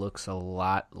hopefully looks a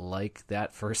lot like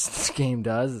that first game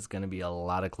does. It's going to be a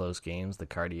lot of close games. The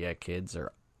Cardiac Kids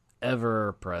are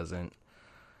ever present.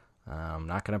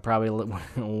 Not going to probably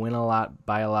win a lot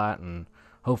by a lot, and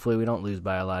hopefully we don't lose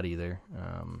by a lot either.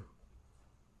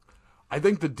 I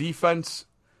think the defense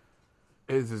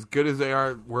is as good as they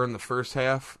were in the first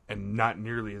half, and not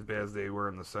nearly as bad as they were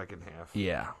in the second half.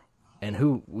 Yeah. And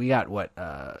who we got? What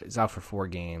is out for 4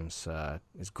 games?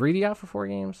 Is Greedy out for 4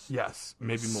 games? Yes,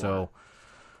 maybe more. So,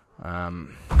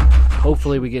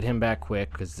 hopefully we get him back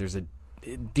quick because there's a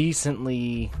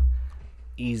decently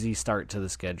easy start to the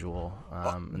schedule,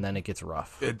 and then it gets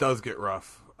rough. It does get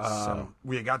rough.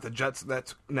 We got the Jets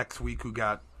next week, who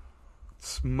got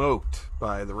smoked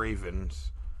by the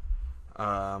Ravens.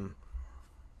 You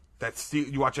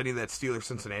watch any of that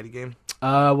Steelers-Cincinnati game?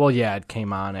 Well, yeah, it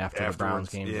came on after the Browns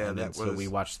game. Yeah, so we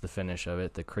watched the finish of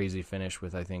it, the crazy finish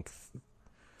with, I think,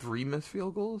 3 missed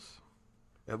field goals?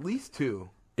 At least 2.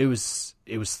 It was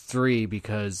 3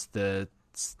 because the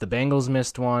Bengals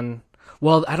missed one.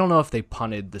 Well, I don't know if they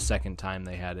punted the second time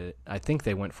they had it. I think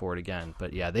they went for it again.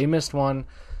 But, yeah, they missed one.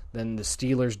 Then the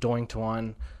Steelers doinked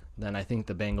one. Then I think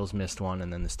the Bengals missed one,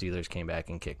 and then the Steelers came back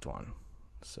and kicked one.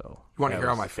 So you want to hear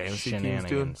how my fantasy team's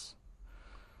doing?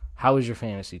 How is your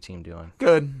fantasy team doing?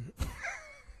 Good.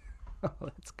 Oh,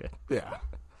 that's good. Yeah.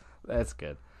 That's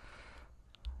good.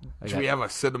 Should we have a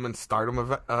Cinnamon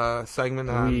Stardom segment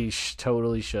on? We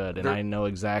totally should, and I know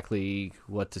exactly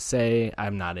what to say.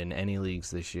 I'm not in any leagues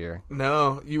this year.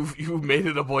 No, you've made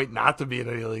it a point not to be in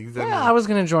any leagues. Yeah, I was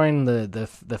going to join the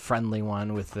friendly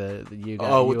one with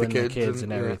the kids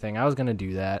and everything. I was going to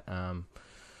do that.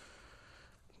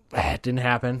 It didn't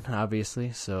happen,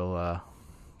 obviously, so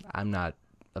I'm not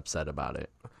upset about it.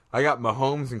 I got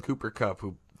Mahomes and Cooper Kupp,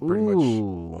 who pretty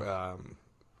much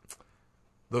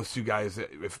those 2 guys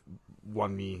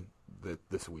won me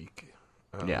this week.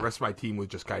 The rest of my team was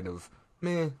just kind of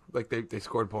meh. Like they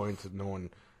scored points, and no one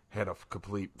had a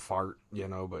complete fart,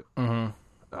 But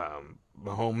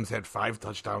Mahomes had 5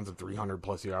 touchdowns and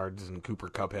 300+ yards, and Cooper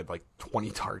Kupp had like 20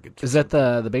 targets. Is that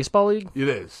the baseball league? It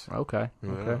is. Okay.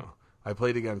 Yeah. I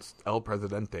played against El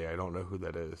Presidente. I don't know who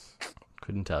that is.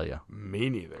 Couldn't tell you.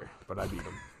 Me neither, but I beat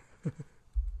him.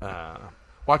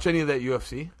 Watch any of that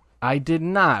UFC? I did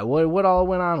not. What all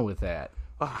went on with that?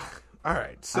 All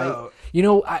right, so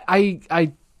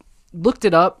I looked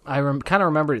it up. I kind of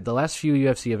remembered the last few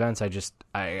UFC events.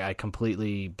 I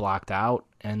completely blocked out,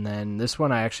 and then this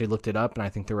one I actually looked it up, and I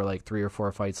think there were like 3 or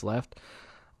 4 fights left.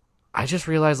 I just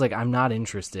realized like I'm not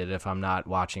interested if I'm not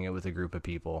watching it with a group of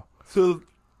people. So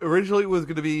originally it was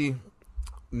going to be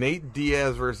Nate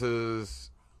Diaz versus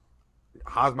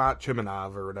Khamzat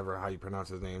Chimaev, or whatever how you pronounce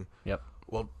his name. Yep.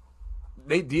 Well,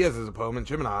 Nate Diaz's opponent,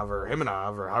 Chimaev or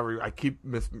Himanov, or however I keep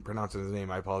mispronouncing his name,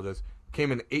 I apologize,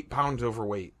 came in 8 pounds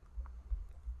overweight.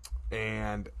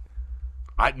 And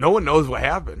no one knows what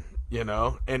happened,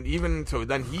 And even so,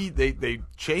 then they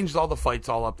changed all the fights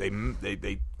all up. Well,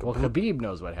 Khabib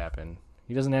knows what happened.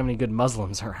 He doesn't have any good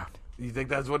Muslims around. You think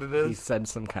that's what it is? He said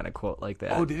some kind of quote like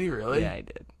that. Oh, did he really? Yeah, he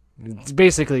did. It's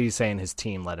basically saying his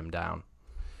team let him down.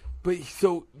 But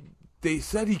so they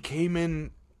said he came in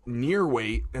near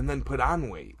weight and then put on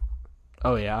weight.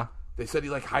 Oh, yeah? They said he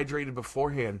hydrated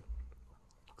beforehand.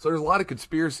 So there's a lot of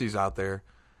conspiracies out there.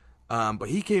 But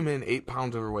he came in 8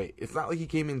 pounds overweight. It's not like he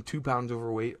came in 2 pounds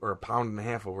overweight or 1.5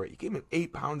 pounds overweight. He came in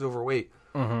 8 pounds overweight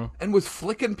and was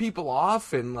flicking people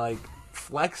off and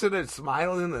flexing and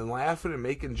smiling and laughing and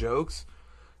making jokes.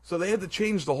 So they had to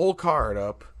change the whole card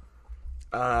up.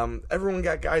 Everyone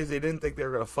got guys they didn't think they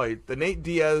were going to fight. The Nate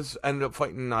Diaz ended up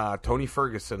fighting Tony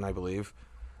Ferguson, I believe.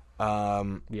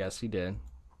 Yes, he did.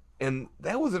 And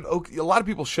that was a lot of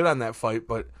people shit on that fight,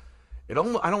 but I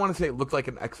don't want to say it looked like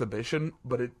an exhibition,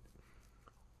 but it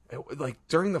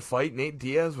during the fight, Nate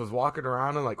Diaz was walking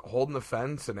around and holding the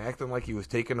fence and acting like he was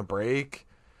taking a break,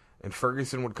 and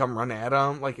Ferguson would come run at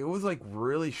him. It was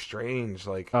really strange.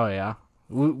 Oh yeah,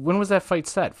 when was that fight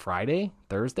set? Friday,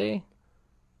 Thursday?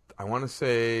 I want to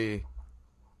say.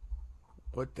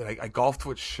 What did I golfed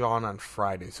with Sean on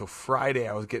Friday? So Friday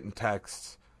I was getting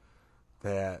texts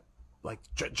that like,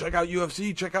 check out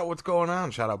UFC, check out what's going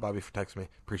on. Shout out Bobby for texting me,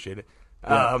 appreciate it.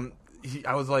 Yeah.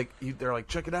 I was like, they're like,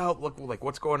 check it out, look, like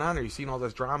what's going on? Are you seeing all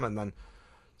this drama? And then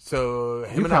so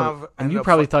you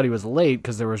probably thought he was late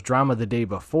because there was drama the day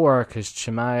before because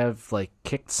Chimaev like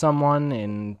kicked someone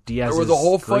and Diaz. There was a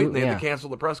whole fight and they had to cancel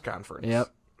the press conference. Yep.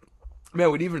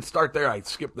 Man, we'd even start there. I'd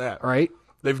skip that. Right.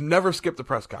 They've never skipped a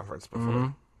press conference before. Mm-hmm.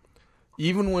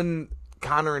 Even when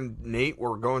Conor and Nate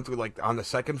were going through, like, on the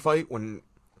second fight, when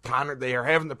they are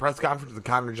having the press conference and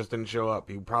Conor just didn't show up.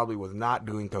 He probably was not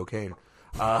doing cocaine.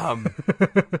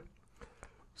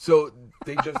 So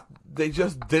they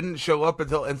just didn't show up and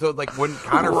so like when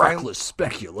Conor reckless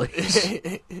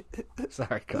speculation.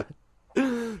 Sorry, go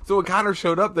ahead. So when Conor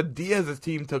showed up, the Diaz's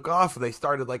team took off and they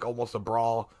started like almost a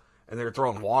brawl and they were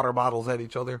throwing water bottles at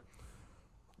each other.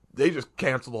 They just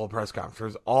canceled the whole press conference.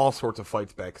 There's all sorts of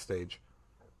fights backstage.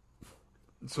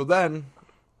 So then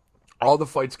all the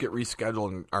fights get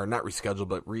rescheduled, or not rescheduled,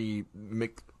 but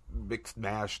mixed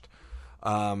mashed.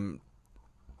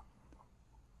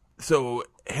 So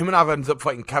Himanov ends up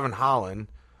fighting Kevin Holland,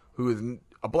 who is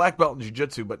a black belt in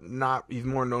jiu-jitsu, but he's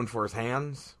more known for his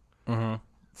hands. Mm-hmm.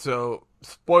 So,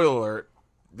 spoiler alert,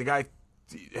 the guy,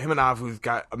 Himanov, who's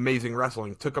got amazing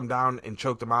wrestling, took him down and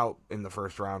choked him out in the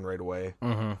first round right away.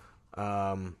 Mm-hmm.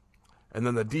 And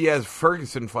then the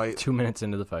Diaz-Ferguson fight. 2 minutes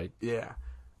into the fight. Yeah.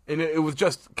 And it was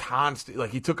just constant. Like,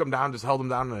 he took him down, just held him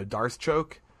down in a Darce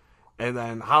choke. And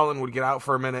then Holland would get out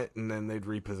for a minute, and then they'd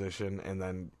reposition, and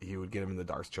then he would get him in the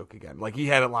Darce choke again. Like, he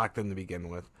had it locked in to begin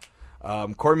with.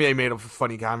 Cormier made a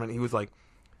funny comment. He was like,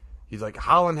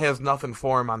 Holland has nothing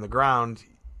for him on the ground.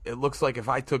 It looks like if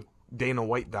I took Dana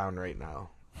White down right now.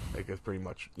 Like, it's pretty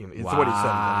much, it's what he said.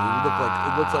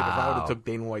 It looks like if I would have took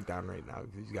Dana White down right now.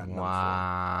 He's got nothing for him.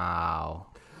 Wow.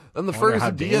 Then the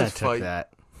Ferguson-Diaz fight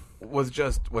was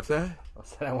just, what's that?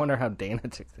 I wonder how Dana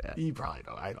took that. He probably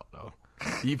don't. I don't know.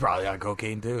 He probably on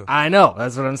cocaine too. I know.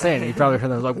 That's what I'm saying. He probably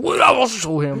heard that. Was like, "What? I will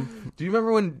show him." Do you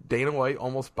remember when Dana White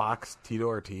almost boxed Tito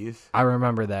Ortiz? I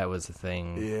remember that was a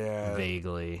thing. Yeah,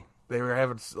 vaguely. They were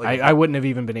having. Like, I wouldn't have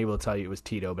even been able to tell you it was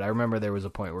Tito, but I remember there was a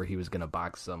point where he was going to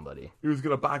box somebody. He was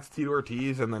going to box Tito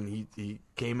Ortiz, and then he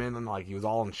came in and like he was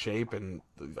all in shape, and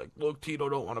he's like, "Look, Tito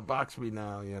don't want to box me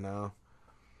now,"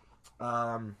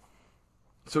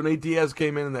 So Nate Diaz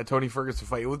came in that Tony Ferguson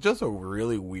fight. It was just a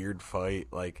really weird fight,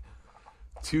 like.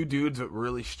 Two dudes with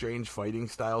really strange fighting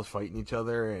styles fighting each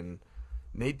other, and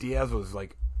Nate Diaz was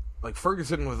like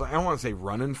Ferguson was, I don't want to say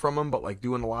running from him, but like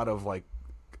doing a lot of like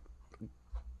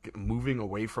moving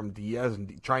away from Diaz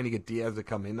and trying to get Diaz to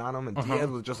come in on him, and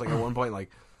Diaz was just like at one point like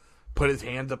put his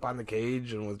hands up on the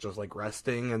cage and was just like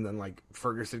resting, and then like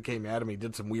Ferguson came at him, he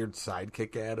did some weird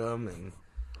sidekick at him, and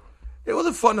it was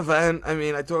a fun event. I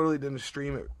mean, I totally didn't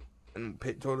stream it and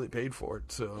totally paid for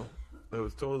it, so it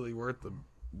was totally worth the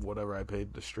whatever I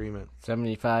paid to stream it.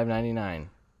 $75.99.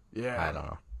 Yeah, I don't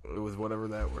know. It was whatever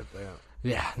that worth that.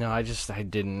 Yeah, no, I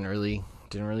didn't really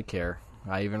care.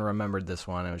 I even remembered this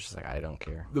one. I was just like, I don't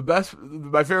care.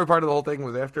 My favorite part of the whole thing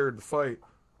was after the fight.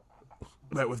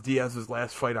 That was Diaz's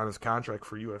last fight on his contract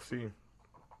for UFC.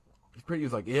 He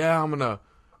was like, yeah, I'm gonna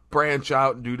branch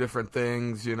out and do different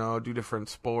things, do different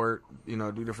sport,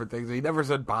 do different things. And he never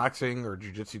said boxing or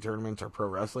jiu-jitsu tournaments or pro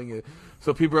wrestling.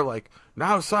 So people are like,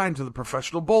 now signed to the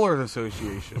Professional Bowlers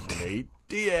Association. Nate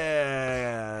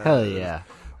Diaz. Hell yeah.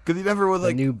 Because he never was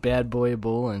like... new bad boy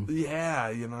bowling.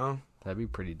 Yeah, That'd be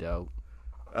pretty dope.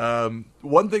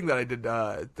 One thing that I did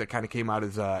that kind of came out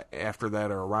is after that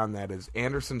or around that is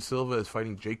Anderson Silva is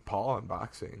fighting Jake Paul in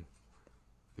boxing.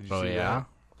 Did you see that?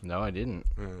 No, I didn't.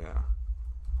 Yeah.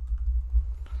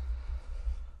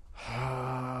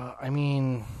 I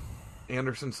mean,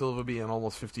 Anderson Silva being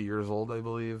almost 50 years old, I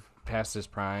believe. Past his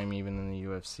prime, even in the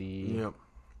UFC. Yep.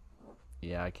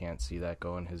 Yeah, I can't see that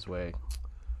going his way.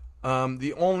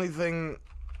 The only thing...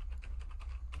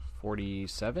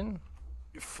 47?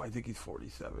 I think he's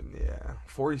 47, yeah.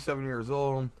 47 years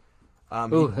old.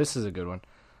 This is a good one.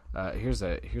 Here's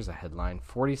a headline.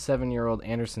 47-year-old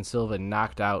Anderson Silva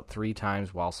knocked out 3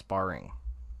 times while sparring.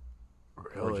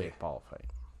 Really? For Jake Paul fight.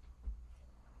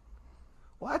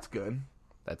 Well, that's good.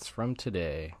 That's from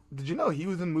today. Did you know he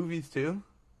was in movies too?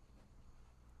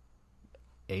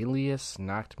 Alias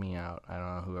knocked me out. I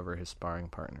don't know whoever his sparring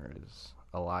partner is.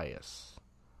 Elias.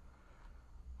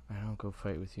 I don't go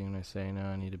fight with you and I say, no,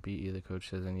 I need to beat you. The coach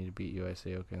says I need to beat you. I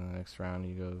say, okay, in the next round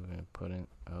you go and put in.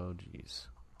 Oh, jeez.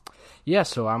 Yeah,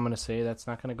 so I'm going to say that's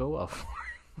not going to go well.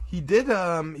 He did,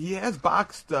 he has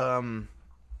boxed 4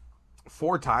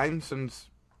 times since...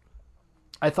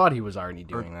 I thought he was already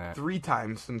doing that. 3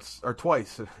 times since, or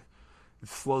twice.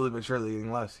 It's slowly but surely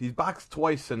getting less. He's boxed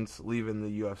twice since leaving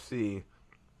the UFC.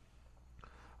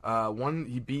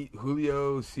 He beat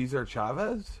Julio Cesar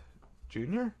Chavez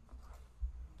Jr.,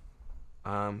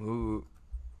 who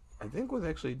I think was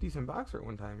actually a decent boxer at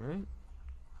one time, right?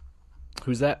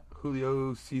 Who's that?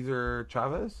 Julio Cesar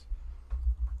Chavez.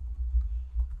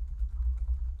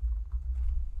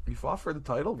 He fought for the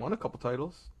title, won a couple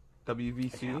titles.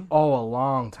 WBC. Oh, a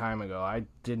long time ago. I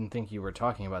didn't think you were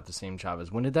talking about the same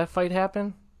Chavez. When did that fight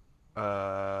happen?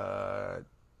 June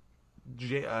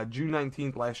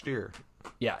 19th last year.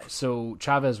 Yeah, so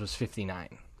Chavez was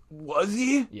 59. Was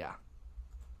he? Yeah.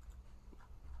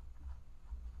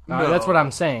 No. That's what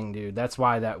I'm saying, dude. That's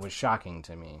why that was shocking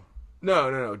to me.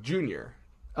 No. Junior.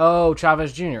 Oh,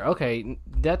 Chavez Jr. Okay,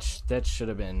 that should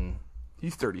have been...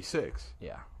 He's 36.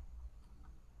 Yeah.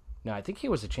 No, I think he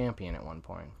was a champion at one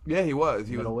point. Yeah, he was.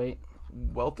 He Middleweight?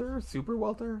 was welter? Super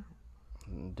welter?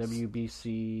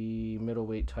 WBC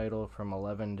middleweight title from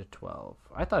 11 to 12.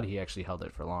 I thought he actually held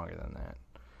it for longer than that.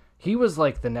 He was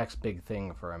like the next big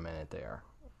thing for a minute there.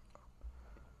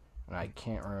 And I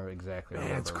can't remember exactly.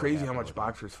 Man, it's crazy how much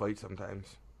boxers fight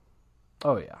sometimes.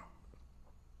 Oh, yeah.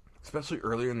 Especially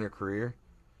earlier in their career.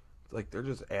 It's like they're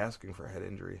just asking for a head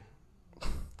injury.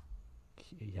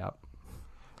 Yep.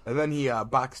 And then he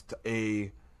boxed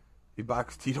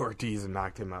Tito Ortiz and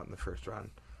knocked him out in the first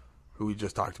round, who we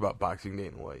just talked about boxing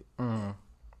Dana White. Mm.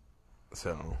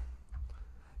 So,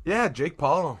 yeah, Jake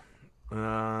Paul,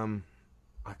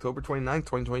 October 29th,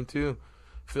 2022.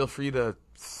 Feel free to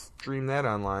stream that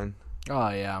online. Oh,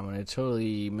 yeah, I'm going to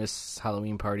totally miss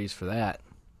Halloween parties for that.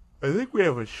 I think we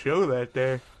have a show that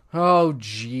day. Oh,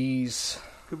 jeez.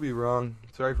 Could be wrong.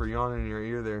 Sorry for yawning in your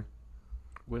ear there.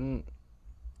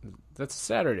 That's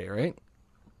Saturday, right?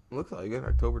 Looks like it,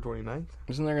 October 29th.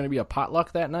 Isn't there going to be a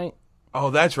potluck that night? Oh,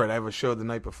 that's right. I have a show the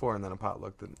night before and then a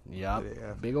potluck.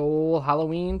 Yep. Big old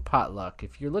Halloween potluck.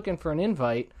 If you're looking for an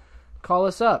invite, call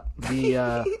us up.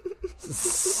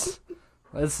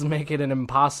 Let's make it an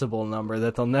impossible number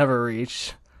that they'll never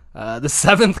reach. The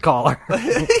seventh caller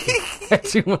at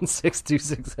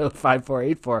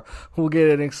 216-260-5484 will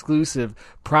get an exclusive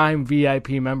Prime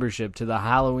VIP membership to the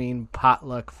Halloween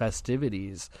potluck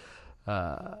festivities.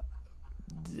 I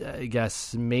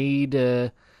guess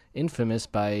made infamous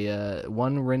by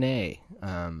one Renee.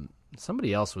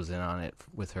 Somebody else was in on it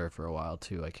with her for a while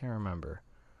too. I can't remember.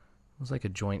 It was like a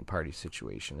joint party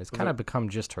situation. It's kind of become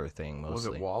just her thing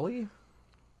mostly. Was it Wally?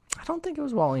 I don't think it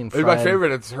was Wally and Fred. My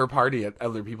favorite. It's her party at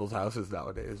other people's houses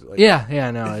nowadays. Like,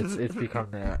 no, it's become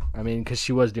that. I mean, because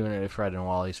she was doing it at Fred and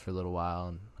Wally's for a little while,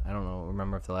 and I don't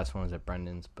remember if the last one was at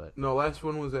Brendan's, but no, last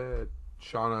one was at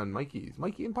Shauna and Mikey's.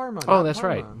 Mikey and Parma. Oh, that's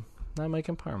right. Not Mike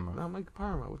and Parma. Not Mike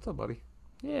Parma. What's up, buddy?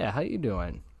 Yeah, how you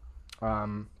doing?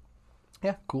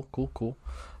 Yeah, cool.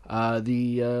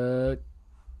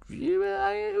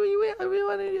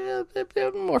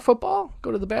 More football.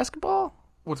 Go to the basketball.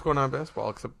 What's going on in basketball?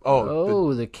 Except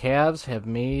the Cavs have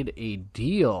made a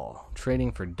deal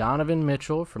trading for Donovan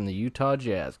Mitchell from the Utah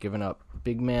Jazz, giving up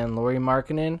big man Lauri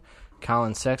Markkanen,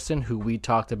 Colin Sexton, who we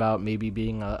talked about maybe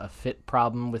being a fit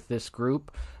problem with this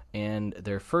group, and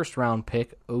their first-round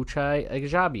pick, Ochai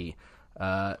Agbaji.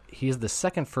 He is the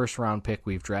second first-round pick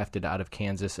we've drafted out of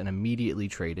Kansas and immediately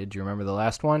traded. Do you remember the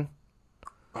last one?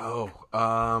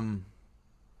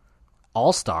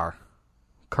 All-star.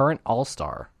 Current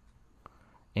All-star.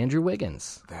 Andrew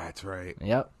Wiggins. That's right.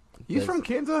 Yep. He's from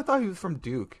Kansas? I thought he was from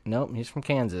Duke. Nope, he's from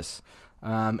Kansas.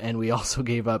 And we also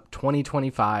gave up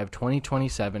 2025,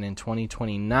 2027, and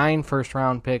 2029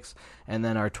 first-round picks, and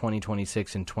then our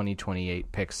 2026 and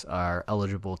 2028 picks are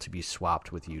eligible to be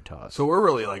swapped with Utah. So we're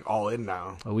really like all in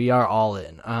now. We are all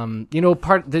in.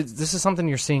 This is something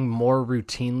you're seeing more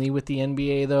routinely with the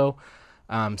NBA, though.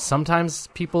 Sometimes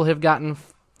people have gotten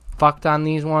fucked on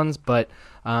these ones, but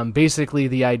basically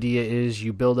the idea is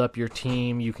you build up your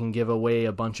team, you can give away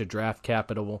a bunch of draft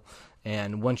capital,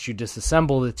 and once you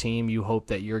disassemble the team, you hope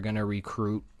that you're going to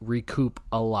recoup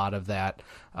a lot of that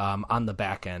on the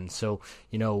back end. So,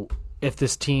 if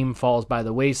this team falls by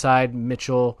the wayside,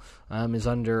 Mitchell is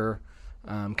under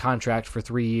contract for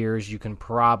 3 years. You can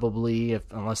probably,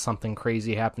 unless something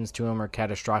crazy happens to him or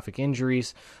catastrophic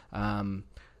injuries,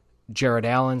 Jared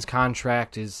Allen's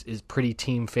contract is pretty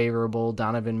team favorable.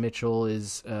 Donovan Mitchell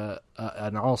is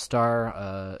an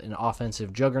all-star, an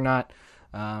offensive juggernaut.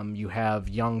 You have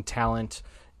young talent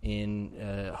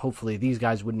in hopefully these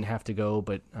guys wouldn't have to go,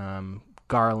 but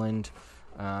Garland,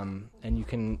 and you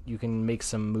can make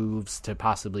some moves to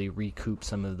possibly recoup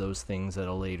some of those things at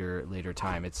a later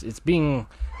time. It's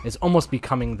almost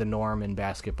becoming the norm in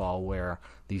basketball where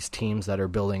these teams that are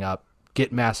building up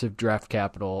get massive draft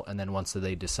capital, and then once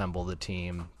they disassemble the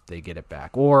team, they get it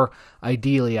back. Or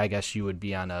ideally, I guess you would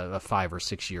be on a 5 or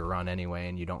 6 year run anyway,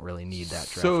 and you don't really need that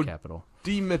draft capital.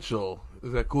 D. Mitchell,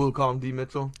 is that cool to call him D.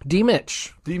 Mitchell? D.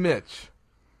 Mitch. D. Mitch.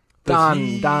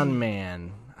 Don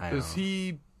Man.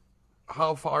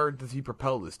 How far does he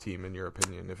propel this team, in your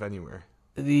opinion, if anywhere?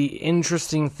 The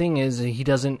interesting thing is he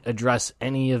doesn't address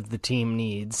any of the team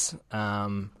needs.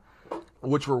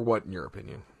 Which were what, in your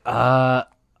opinion? A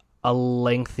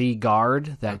lengthy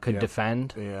guard that could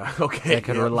defend. Yeah, okay. That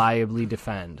could reliably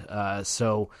defend.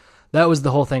 So that was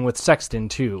the whole thing with Sexton,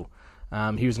 too.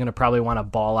 He was going to probably want to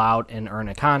ball out and earn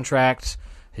a contract.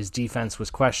 His defense was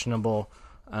questionable.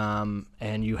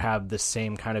 And you have the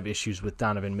same kind of issues with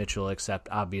Donovan Mitchell, except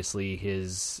obviously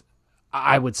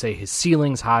I would say his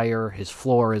ceiling's higher, his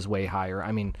floor is way higher.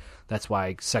 I mean, that's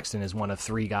why Sexton is one of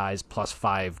 3 guys plus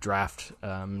 5 draft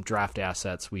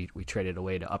assets we traded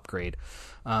away to upgrade.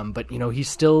 But he's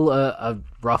still a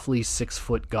roughly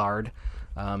 6-foot guard.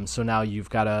 So now you've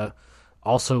got to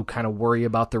also kind of worry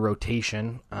about the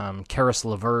rotation. Karis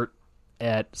LeVert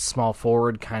at small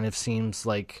forward kind of seems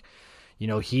like,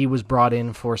 he was brought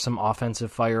in for some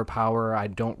offensive firepower. I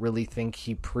don't really think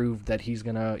he proved that he was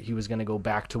gonna go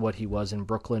back to what he was in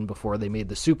Brooklyn before they made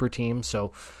the super team.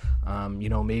 So,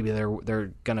 maybe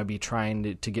they're gonna be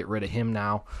trying to get rid of him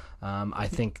now. I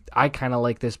think I kind of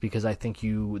like this because I think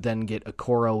you then get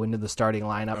Okoro into the starting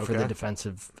lineup for the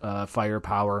defensive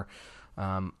firepower.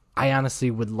 I honestly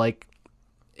would like.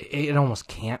 It almost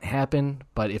can't happen,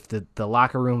 but if the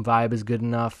locker room vibe is good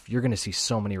enough, you're going to see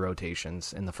so many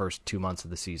rotations in the first 2 months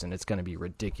of the season. It's going to be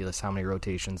ridiculous how many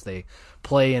rotations they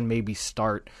play and maybe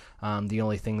start. The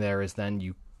only thing there is then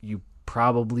you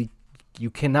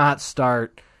cannot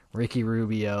start Ricky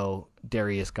Rubio,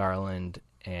 Darius Garland,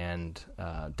 and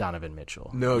Donovan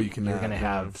Mitchell. No, you cannot. You're going to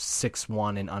have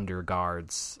 6'1" and under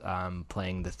guards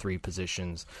playing the 3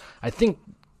 positions. I think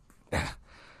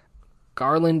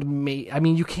Garland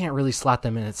you can't really slot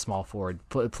them in at small forward.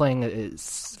 Playing a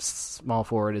small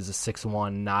forward as a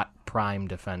 6'1", not prime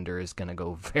defender is going to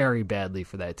go very badly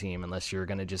for that team unless you're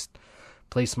going to just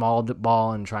play small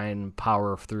ball and try and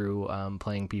power through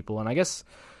playing people. And I guess,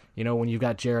 when you've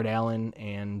got Jared Allen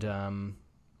and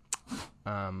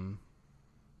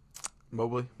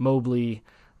Mobley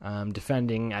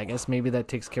defending, I guess maybe that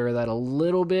takes care of that a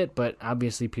little bit, but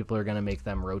obviously people are going to make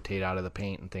them rotate out of the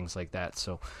paint and things like that.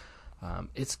 So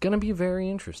it's going to be very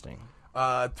interesting.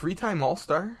 3-time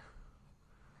All-Star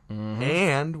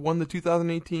and won the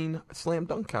 2018 Slam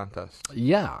Dunk Contest.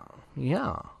 Yeah.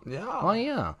 Oh,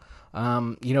 yeah.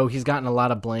 He's gotten a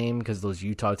lot of blame because those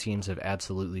Utah teams have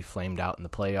absolutely flamed out in the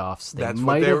playoffs.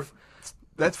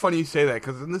 That's funny you say that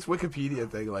because in this Wikipedia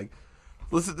thing,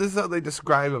 listen, this is how they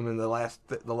describe him in the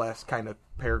last kind of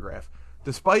paragraph.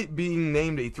 Despite being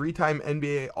named a 3-time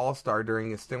NBA All-Star during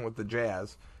his stint with the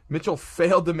Jazz, Mitchell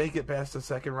failed to make it past the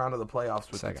second round of the playoffs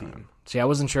with the team. See, I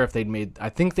wasn't sure if they'd made. I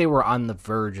think they were on the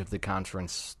verge of the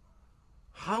conference.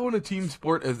 How in a team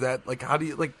sport is that? How do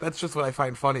you That's just what I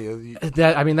find funny.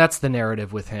 That's the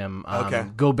narrative with him. Okay.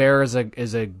 Gobert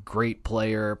is a great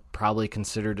player, probably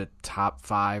considered a top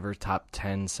 5 or top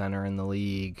 10 center in the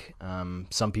league.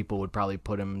 Some people would probably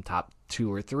put him top 2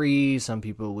 or 3. Some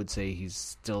people would say he's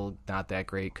still not that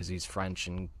great because he's French,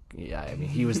 and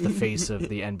he was the face of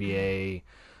the NBA.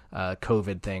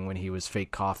 COVID thing when he was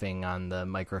fake coughing on the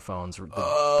microphones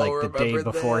the day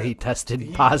before he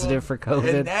tested positive for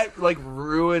COVID. And that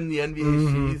ruined the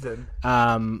NBA season.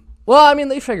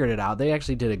 They figured it out. They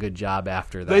actually did a good job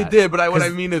after that. They did, but what I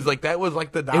mean is that was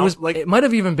the down. It might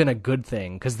have even been a good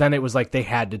thing because then it was they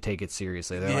had to take it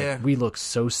seriously. They're we look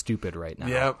so stupid right now.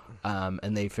 Yep.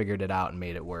 And they figured it out and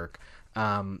made it work.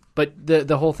 But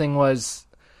the whole thing was.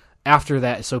 After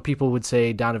that, so people would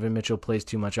say Donovan Mitchell plays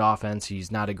too much offense.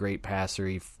 He's not a great passer.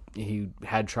 He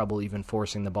had trouble even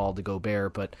forcing the ball to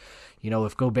Gobert. But,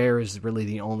 if Gobert is really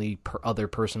the only other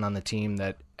person on the team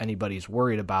that anybody's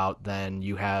worried about, then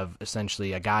you have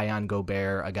essentially a guy on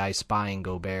Gobert, a guy spying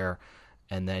Gobert,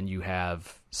 and then you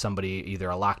have somebody,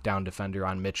 either a lockdown defender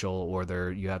on Mitchell,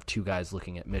 or you have 2 guys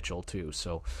looking at Mitchell too.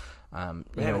 So, in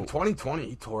 2020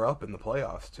 he tore up in the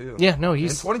playoffs too. Yeah, no, in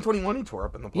 2021 he tore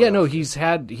up in the playoffs. Yeah, no, he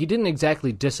didn't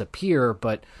exactly disappear,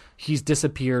 but he's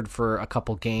disappeared for a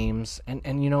couple games,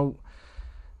 and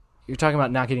you're talking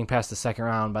about not getting past the second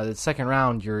round. By the second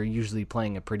round, you're usually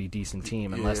playing a pretty decent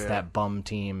team, unless that bum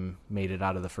team made it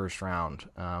out of the first round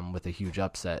with a huge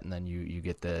upset, and then you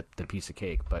get the piece of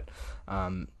cake. But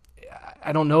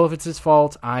I don't know if it's his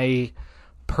fault. I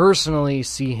personally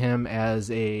see him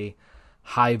as a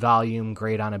high volume,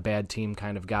 great on a bad team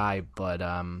kind of guy, but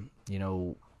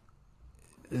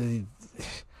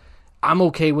I'm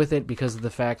okay with it because of the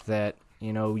fact that,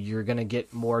 you're going to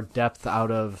get more depth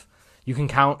out of. You can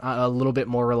count a little bit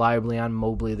more reliably on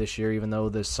Mobley this year, even though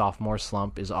the sophomore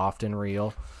slump is often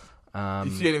real.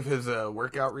 You see any of his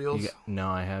workout reels? No,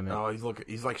 I haven't. Oh,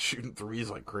 he's like shooting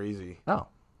threes like crazy. Oh,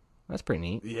 that's pretty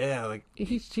neat. Yeah, like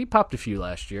he popped a few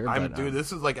last year. Dude,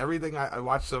 this is like everything. I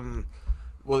watched some,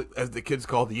 well, as the kids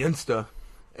call the Insta,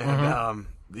 and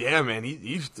yeah, man,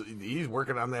 he's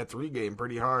working on that 3 game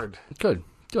pretty hard. Good.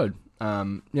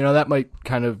 That might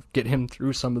kind of get him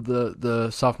through some of the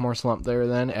sophomore slump there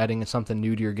then. Adding something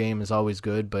new to your game is always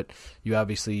good, but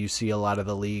you see a lot of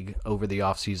the league over the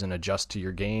offseason adjust to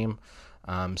your game.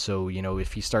 So,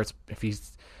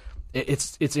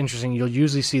 it's interesting. You'll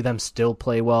usually see them still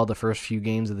play well the first few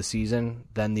games of the season.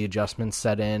 Then the adjustments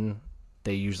set in.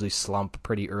 They usually slump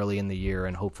pretty early in the year,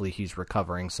 and hopefully he's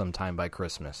recovering sometime by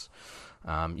Christmas.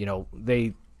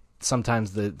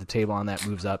 Sometimes the table on that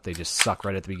moves up. They just suck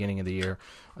right at the beginning of the year.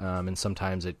 And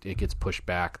sometimes it gets pushed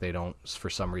back. They don't, for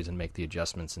some reason, make the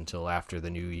adjustments until after the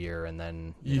new year. And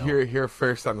then you hear it here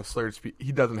first on the Slurred Speed.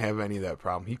 He doesn't have any of that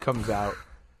problem. He comes out.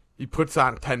 He puts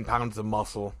on 10 pounds of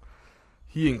muscle.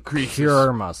 He increases.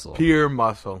 Pure muscle.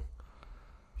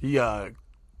 He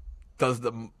does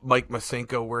the Mike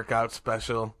Masenko workout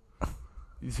special.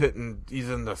 He's in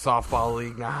the softball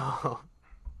league now.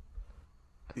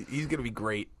 He's going to be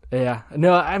great. Yeah.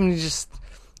 No, I mean, just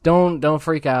don't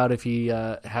freak out if he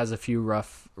has a few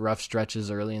rough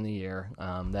stretches early in the year.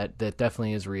 That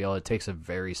definitely is real. It takes a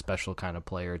very special kind of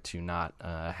player to not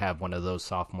have one of those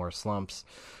sophomore slumps.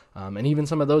 And even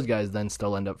some of those guys then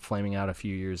still end up flaming out a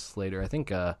few years later. I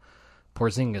think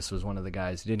Porzingis was one of the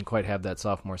guys who didn't quite have that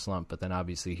sophomore slump, but then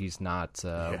obviously he's not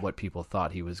what people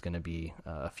thought he was going to be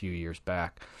a few years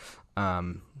back.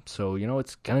 So,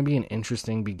 it's going to be an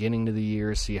interesting beginning to the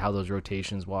year, see how those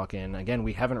rotations walk in. Again,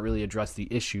 we haven't really addressed the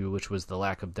issue, which was the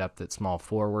lack of depth at small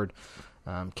forward.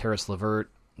 Karis LeVert,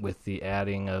 with the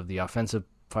adding of the offensive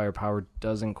firepower,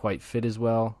 doesn't quite fit as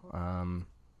well.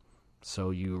 So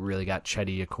you really got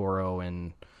Chetty Okoro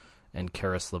and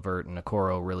Karis LeVert, and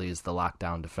Okoro really is the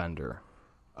lockdown defender.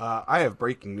 I have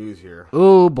breaking news here.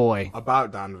 Oh, boy.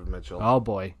 About Donovan Mitchell. Oh,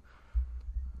 boy.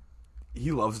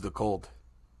 He loves the cold.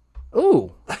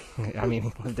 Ooh. I mean,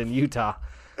 he lived in Utah.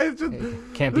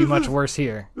 Can't be much worse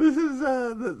here.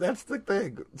 That's the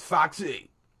thing. Foxy.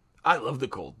 I love the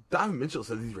cold. Donovan Mitchell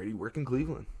says he's ready to work in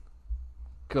Cleveland.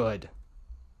 Good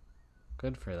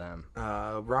for them.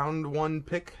 Round 1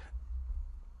 pick.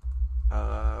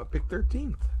 Pick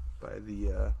 13th by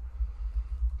the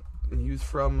he was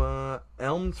from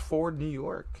Elmsford, New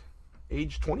York.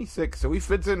 Age 26, so he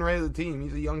fits in right at the team.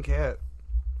 He's a young cat.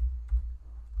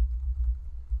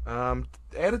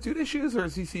 Attitude issues, or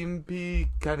does he seem to be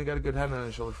kind of got a good head on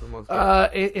his shoulder for the most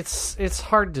part? It's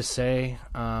hard to say.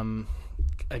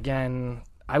 Again,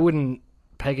 I wouldn't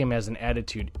peg him as an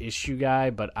attitude issue guy,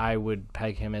 but I would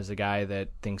peg him as a guy that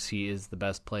thinks he is the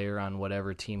best player on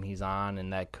whatever team he's on,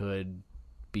 and that could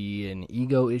be an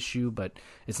ego issue, but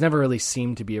it's never really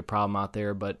seemed to be a problem out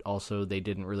there, but also they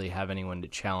didn't really have anyone to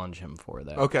challenge him for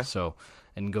that. Okay. So,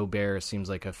 and Gobert seems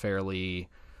like a fairly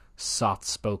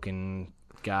soft-spoken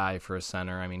guy for a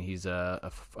center. I mean, he's a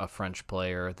French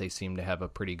player. They seem to have a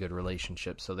pretty good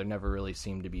relationship, so there never really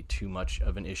seemed to be too much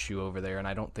of an issue over there, and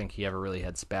I don't think he ever really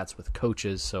had spats with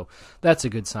coaches, so that's a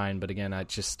good sign. But again,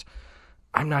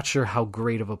 I'm not sure how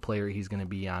great of a player he's going to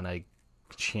be on a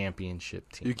championship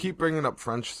team. You keep bringing up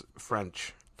French.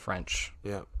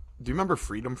 Yeah. Do you remember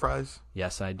Freedom Fries?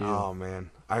 Yes, I do. Oh, man.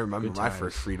 I remember my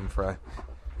first Freedom Fry.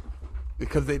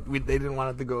 Because they didn't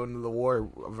want it to go into the war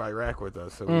of Iraq with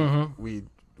us, so we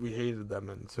hated them,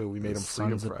 and so we made them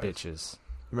Freedom Sons of Fries. bitches.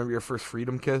 Remember your first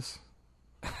Freedom kiss?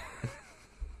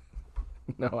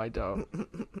 No, I don't.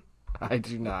 I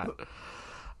do not.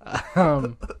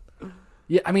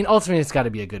 Yeah, I mean, ultimately, it's got to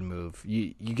be a good move.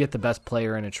 You get the best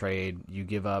player in a trade. You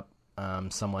give up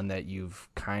someone that you've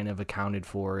kind of accounted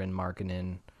for in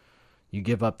Markkanen. You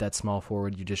give up that small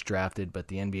forward you just drafted, but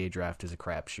the NBA draft is a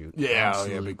crapshoot. Yeah,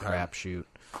 absolute crapshoot.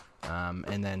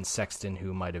 And then Sexton,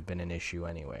 who might have been an issue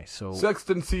anyway. So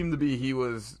Sexton seemed to be he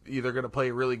was either going to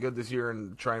play really good this year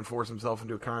and try and force himself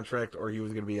into a contract, or he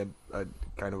was going to be a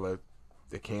kind of a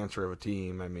cancer of a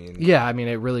team. I mean, yeah, I mean,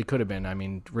 it really could have been. I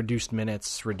mean, reduced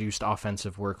minutes, reduced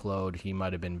offensive workload. He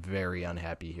might have been very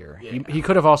unhappy here. Yeah. He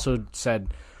could have also said,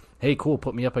 hey, cool,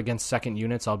 put me up against second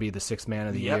units. I'll be the sixth man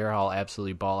of the year. I'll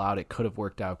absolutely ball out. It could have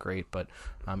worked out great. But,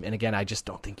 and again, I just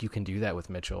don't think you can do that with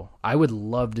Mitchell. I would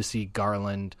love to see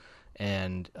Garland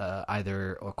and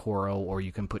either Okoro, or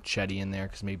you can put Chetty in there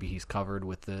because maybe he's covered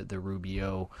with the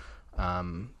Rubio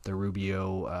the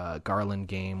Rubio Garland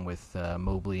game with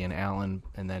Mobley and Allen,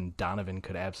 and then Donovan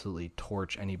could absolutely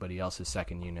torch anybody else's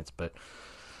second units. But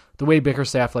the way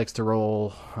Bickerstaff likes to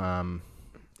roll,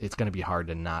 it's going to be hard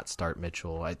to not start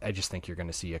Mitchell. I just think you're going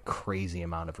to see a crazy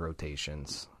amount of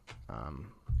rotations,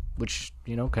 which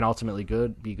can ultimately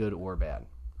be good or bad.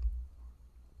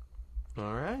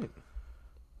 All right.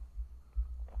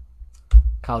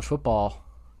 College football,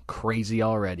 crazy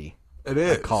already. It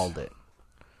is. I called it.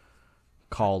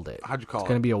 How'd you call it? It's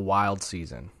going to be a wild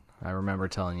season. I remember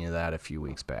telling you that a few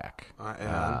weeks back.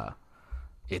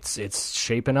 It's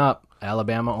shaping up.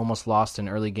 Alabama almost lost an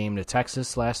early game to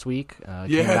Texas last week.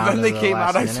 Then they came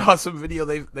out. I saw some video.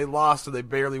 They lost, and they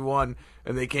barely won.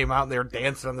 And they came out and they were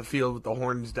dancing on the field with the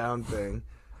horns down thing.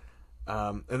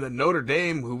 And then Notre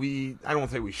Dame, who I don't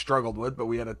think we struggled with, but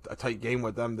we had a tight game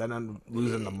with them. Then I'm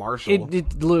losing to Marshall.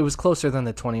 It was closer than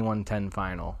the 21-10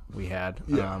 final we had.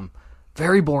 Yeah.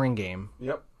 Very boring game.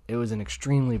 Yep. It was an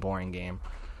extremely boring game.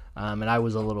 And I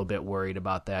was a little bit worried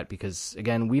about that because,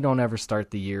 again, we don't ever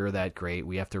start the year that great.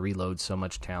 We have to reload so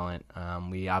much talent.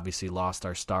 We obviously lost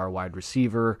our star wide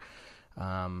receiver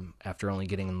after only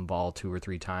getting the ball 2 or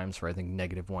 3 times for, I think,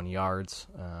 -1 yards.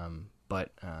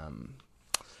 But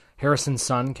Harrison's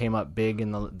son came up big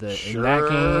in in that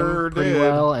game pretty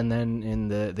well. And then in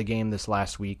the game this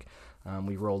last week,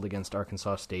 we rolled against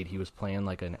Arkansas State. He was playing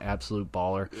like an absolute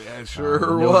baller. Yeah, it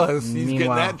sure was. He's getting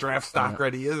that draft stock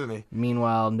ready, isn't he?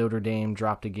 Meanwhile, Notre Dame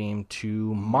dropped a game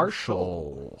to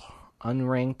Marshall.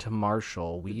 Unranked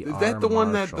Marshall. Is that the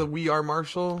one that the We Are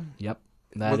Marshall? Yep.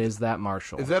 That is that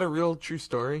Marshall. Is that a real true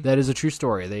story? That is a true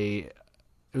story.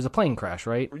 It was a plane crash,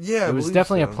 right? Yeah, it was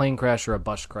definitely a plane crash or a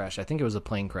bus crash. I think it was a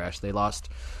plane crash. They lost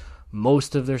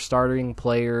most of their starting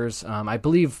players. I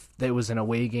believe that it was an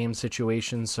away game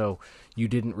situation, so you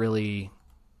didn't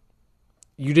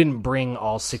bring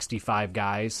all 65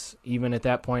 guys, even at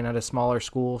that point at a smaller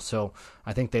school. So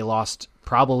I think they lost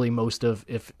probably most of,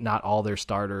 if not all, their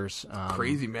starters.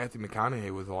 Crazy Matthew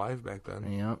McConaughey was alive back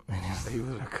then. Yeah. He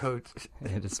was a coach.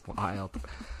 It is wild.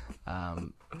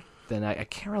 Then I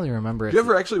can't really remember. Did you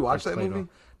ever actually watch that movie? Well.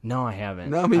 No, I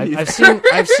haven't. No, me neither.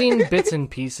 I've seen bits and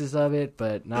pieces of it,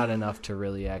 but not enough to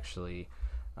really actually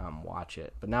watch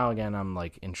it. But now again, I'm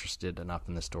like interested enough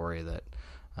in the story that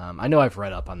I know I've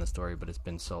read up on the story, but it's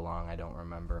been so long I don't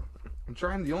remember. I'm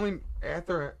trying. The only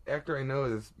actor I know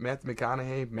is Matthew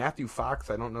McConaughey. Matthew Fox,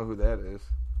 I don't know who that is.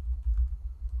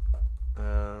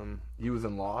 He was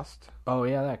in Lost. Oh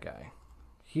yeah, that guy.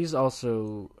 He's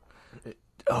also.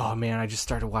 Oh man, I just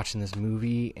started watching this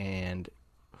movie and.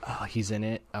 He's in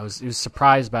it. I was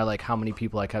surprised by like how many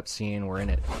people I kept seeing were in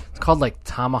it. It's called like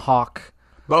Tomahawk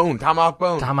Bone.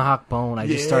 I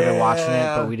just started watching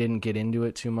it, but we didn't get into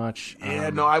it too much.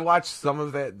 Yeah, no, I watched some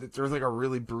of that. There was like a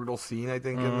really brutal scene, I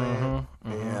think, in there.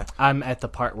 Yeah, I'm at the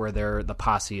part where the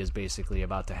posse is basically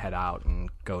about to head out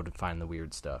and go to find the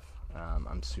weird stuff.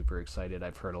 I'm super excited.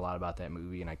 I've heard a lot about that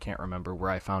movie, and I can't remember where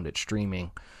I found it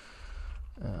streaming.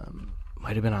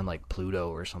 Might have been on like Pluto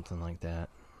or something like that.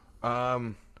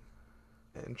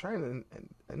 And trying to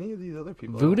any of these other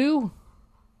people. Voodoo?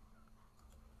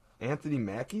 Anthony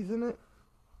Mackie's in it.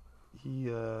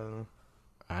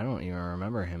 I don't even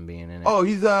remember him being in it. Oh,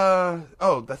 he's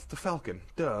that's the Falcon.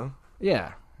 Duh.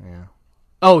 Yeah.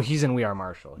 Oh, he's in We Are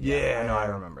Marshall. Yeah. I know, I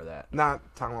remember that.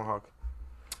 Not Tomahawk.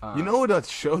 You know what a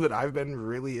show that I've been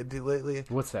really into lately?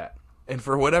 What's that? And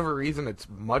for whatever reason, it's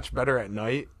much better at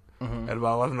night at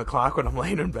about 11 o'clock when I'm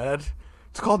laying in bed.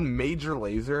 It's called Major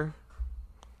Lazer.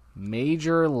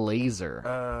 Major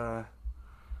Lazer.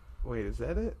 Wait, is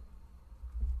that it?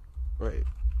 Wait.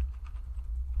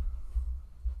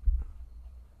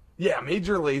 Yeah,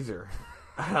 Major Lazer.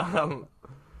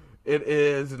 It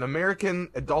is an American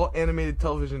adult animated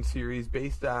television series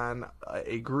based on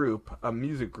a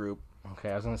music group.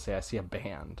 Okay, I was going to say, I see a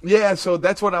band. Yeah, so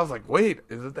that's what I was like, wait,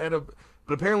 isn't that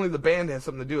But apparently the band has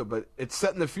something to do with it, but it's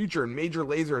set in the future, and Major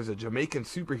Lazer is a Jamaican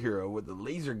superhero with a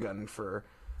laser gun for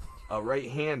a right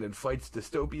hand and fights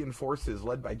dystopian forces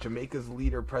led by Jamaica's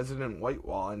leader, President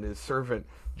Whitewall, and his servant,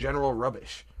 General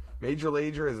Rubbish. Major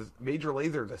Lazer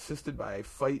is assisted by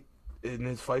in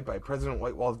his fight by President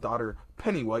Whitewall's daughter,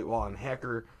 Penny Whitewall, and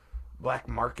hacker Black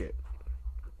Market.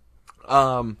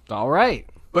 All right.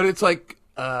 But it's like,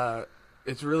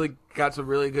 it's really got some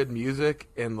really good music,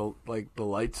 and the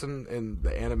lights and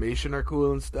the animation are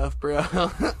cool and stuff, bro.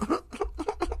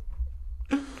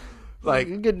 Like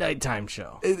a good nighttime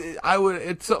show.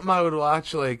 It's something I would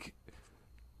watch, like,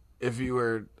 if you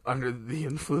were under the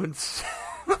influence.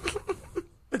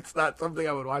 It's not something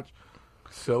I would watch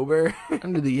sober.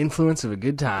 Under the influence of a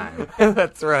good time.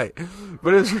 That's right.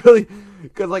 But it's really,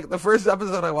 because, like, the first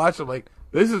episode I watched, I'm like,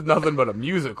 this is nothing but a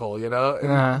musical, you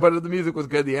know. But the music was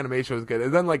good, the animation was good,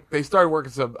 and then like they started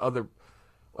working some other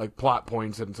like plot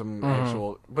points and some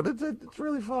actual. But it's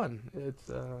really fun.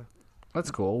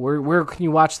 That's cool. Where can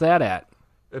you watch that at?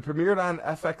 It premiered on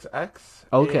FXX.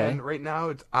 Okay. And right now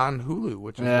it's on Hulu,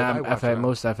 which is what I watch on.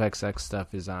 Most FXX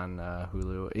stuff is on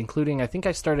Hulu, including I think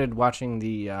I started watching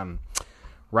the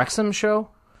Wrexham show.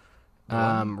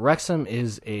 Wrexham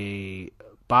is a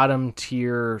bottom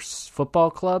tier football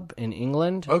club in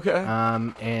England. Okay.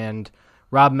 And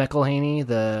Rob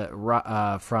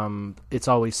McElhenney, from It's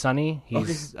Always Sunny,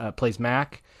 he's plays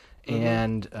Mac,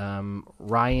 and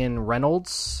Ryan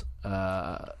Reynolds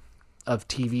of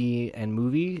TV and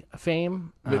movie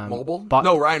fame. Mint Mobile?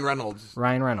 No, Ryan Reynolds.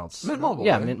 Ryan Reynolds. Mint Mobile.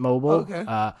 Yeah, right? Mint Mobile.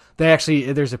 Okay.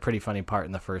 There's a pretty funny part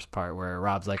in the first part where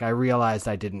Rob's like, I realized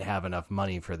I didn't have enough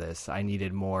money for this. I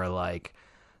needed more like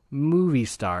movie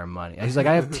star money. He's like,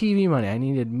 I have TV money. I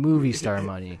needed movie star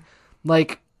money.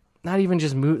 Like, not even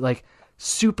just like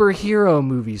superhero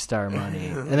movie star money.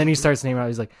 And then he starts naming out.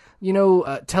 He's like,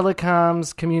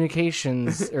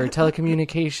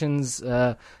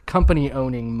 telecommunications company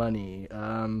owning money.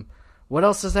 What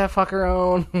else does that fucker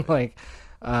own?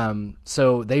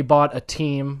 So they bought a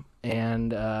team,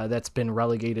 and that's been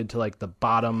relegated to like the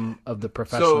bottom of the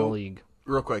professional league.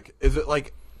 Real quick, is it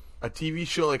like a TV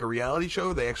show, like a reality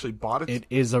show? They actually bought it? It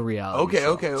is a reality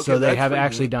show. Okay. So they have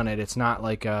actually done it. It's not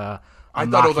like I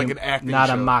thought it was like an acting not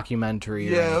show. a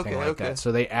mockumentary or anything like that.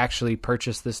 So they actually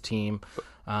purchased this team.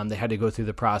 They had to go through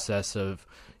the process of,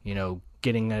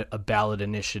 getting a ballot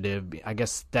initiative. I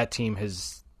guess that team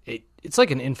it's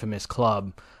like an infamous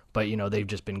club, but they've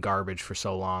just been garbage for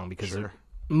so long because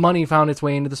money found its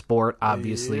way into the sport,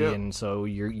 obviously, and so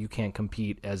you can't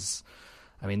compete as.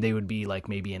 I mean, they would be like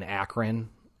maybe in Akron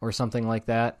or something like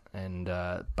that, and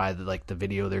by the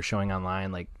video they're showing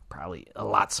online, like probably a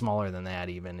lot smaller than that.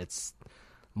 Even it's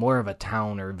more of a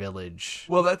town or village.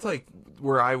 Well, that's like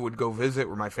where I would go visit,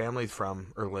 where my family's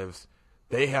from or lives.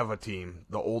 They have a team,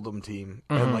 the Oldham team,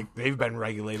 and like they've been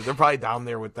regulated. They're probably down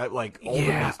there with that like Oldham.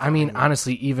 Yeah, I mean,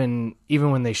 honestly, even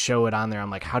when they show it on there,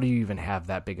 I'm like, how do you even have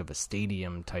that big of a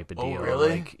stadium type of deal? Oh, really?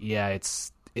 Like, yeah, it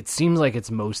seems like it's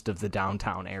most of the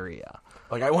downtown area.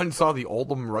 Like I went and saw the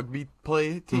Oldham rugby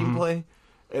team play,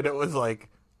 and it was like,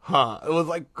 it was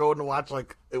like going to watch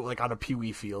like on a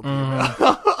Pee-wee field.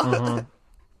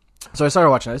 So I started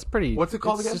watching it. It's pretty. What's it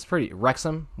called again? It's pretty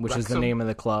Wrexham, which is the name of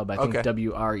the club. I think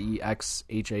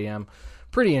WREXHAM.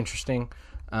 Pretty interesting.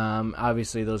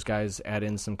 Obviously, those guys add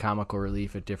in some comical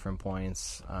relief at different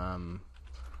points.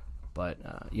 But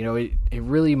it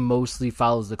really mostly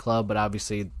follows the club. But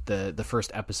obviously, the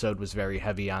first episode was very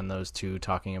heavy on those two,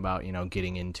 talking about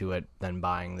getting into it, then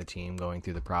buying the team, going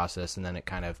through the process, and then it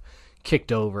kind of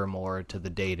kicked over more to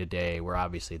the day to day, where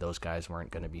obviously those guys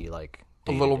weren't going to be like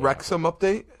a little Wrexham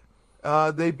update.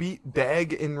 They beat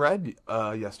Dag in Red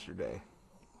yesterday,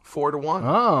 4-1.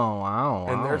 Oh wow!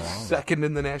 And they're second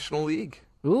in the National League.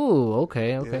 Ooh,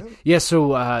 okay. Yeah,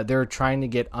 so they're trying to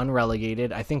get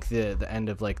unrelegated. I think the end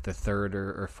of like the third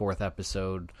or fourth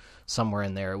episode, somewhere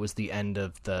in there, it was the end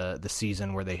of the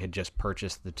season where they had just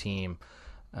purchased the team,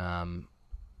 and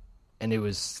it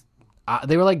was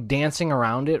they were like dancing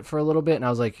around it for a little bit, and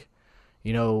I was like,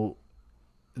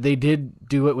 they did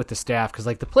do it with the staff because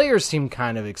like the players seemed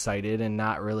kind of excited and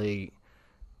not really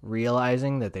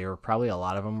realizing that they were probably, a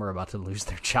lot of them were about to lose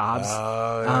their jobs.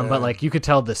 But like you could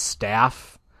tell the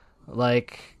staff,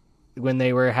 like when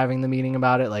they were having the meeting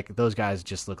about it, like those guys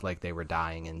just looked like they were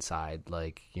dying inside.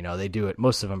 Like, they do it.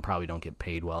 Most of them probably don't get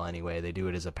paid well anyway. They do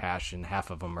it as a passion.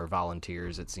 Half of them are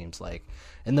volunteers, it seems like.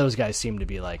 And those guys seem to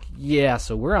be like, yeah,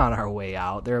 so we're on our way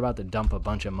out. They're about to dump a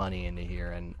bunch of money into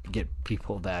here and get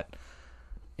people that,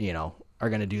 are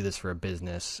going to do this for a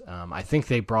business. I think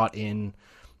they brought in,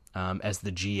 as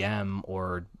the GM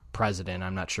or president,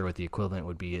 I'm not sure what the equivalent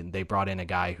would be, and they brought in a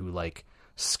guy who like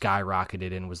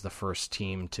skyrocketed and was the first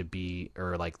team to be,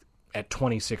 or like at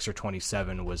 26 or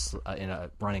 27 was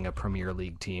running a Premier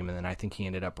League team, and then I think he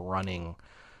ended up running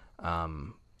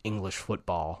English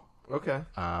football. Okay.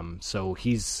 So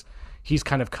he's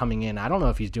kind of coming in. I don't know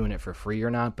if he's doing it for free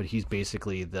or not, but he's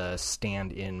basically the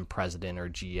stand-in president or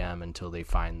GM until they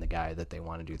find the guy that they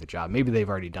want to do the job. Maybe they've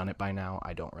already done it by now.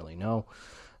 I don't really know.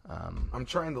 I'm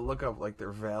trying to look up like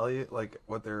their value, like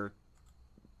what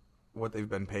they've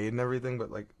been paid and everything,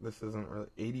 but like this isn't really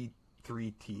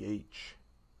 83 TH.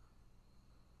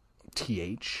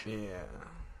 TH? Yeah,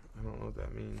 I don't know what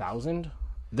that means. 1,000?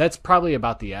 That's probably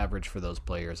about the average for those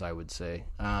players, I would say.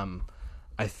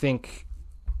 I think,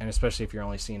 and especially if you're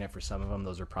only seeing it for some of them,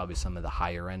 those are probably some of the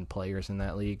higher end players in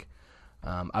that league.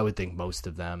 I would think most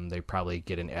of them, they probably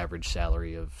get an average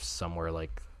salary of somewhere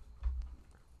like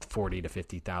 40 to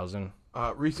 50,000.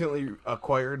 Recently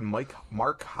acquired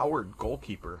Mark Howard,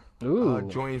 goalkeeper. Ooh.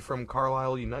 Joined from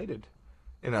Carlisle United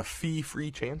in a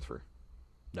fee-free transfer.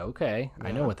 Okay,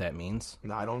 I know Yeah. what that means.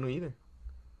 No, I don't know either.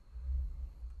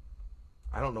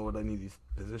 I don't know what any of these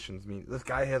positions mean. This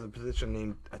guy has a position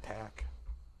named attack.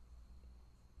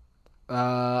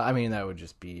 I mean, that would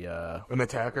just be, An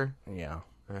attacker? yeah.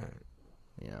 All right.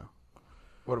 Yeah.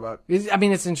 What about... I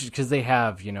mean, it's interesting because they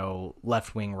have,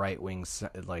 left wing, right wing,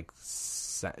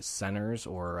 centers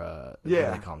or, what do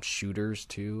Yeah. they call them, shooters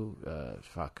too?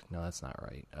 No, that's not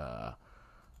right.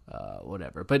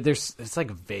 Whatever. But it's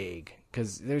like vague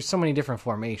because there's so many different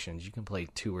formations. You can play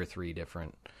 2 or 3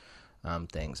 different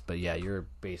things. But yeah, you're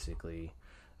basically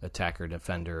attacker,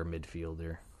 defender,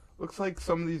 midfielder. Looks like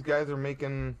some of these guys are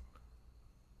making...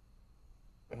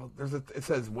 Well, it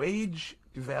says wage,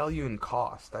 value, and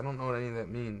cost. I don't know what any of that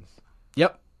means.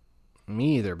 Yep.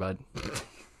 Me either, bud.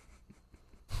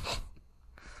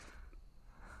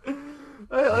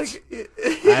 I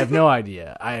have no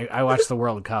idea. I watch the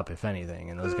World Cup, if anything,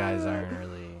 and those guys aren't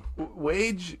really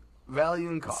Wage, value,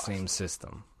 and the cost. same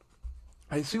system.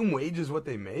 I assume wage is what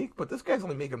they make, but this guy's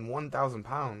only making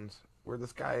 £1,000. Where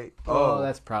this guy... Oh,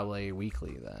 that's probably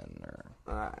weekly then. Or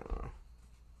I don't know.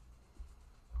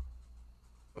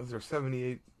 Was there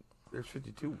 78? There's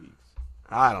 52 weeks.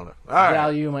 I don't know. All right.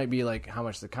 value might be like how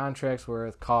much the contract's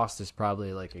worth. Cost is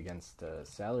probably like against the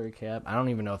salary cap. I don't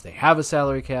even know if they have a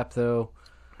salary cap though,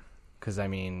 because I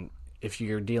mean, if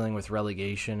you're dealing with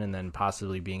relegation and then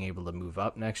possibly being able to move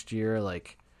up next year,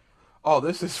 like Oh,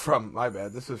 this is from... My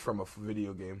bad. This is from a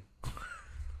video game.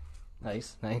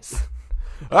 nice.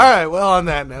 All right, well, on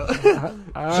that note,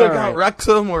 All check right. out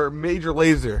Wrexham or Major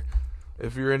Lazer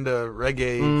if you're into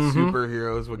reggae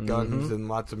superheroes with guns and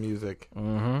lots of music.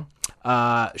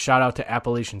 Shout out to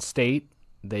Appalachian State.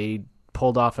 They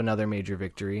pulled off another major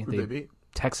victory. Who'd they beat?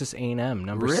 Texas A&M,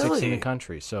 number 6 in Really? the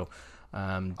country. So,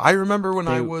 I remember when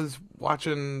I was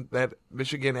watching that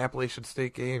Michigan Appalachian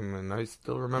State game, and I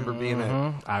still remember being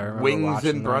at I remember Wings watching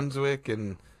in that. Brunswick,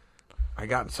 and I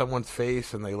got in someone's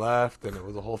face, and they left, and it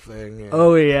was a whole thing. And,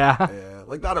 Oh yeah, yeah,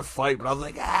 like not a fight, but I was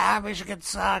like, Michigan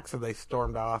sucks, and they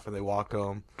stormed off, and they walked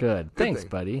home. good. Thanks, thing.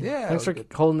 buddy. Yeah, thanks it for was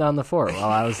good. holding down the fort while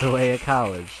I was away at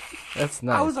college. That's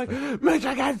nice. I was like,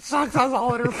 Michigan sucks. I was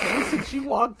all in her face, and she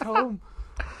walked home.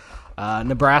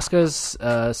 Nebraska's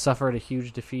suffered a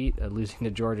huge defeat, losing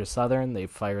to Georgia Southern. They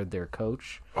fired their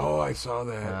coach. Oh, I saw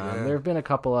that. Yeah. There have been a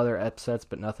couple other upsets,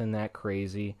 but nothing that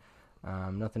crazy.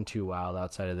 Nothing too wild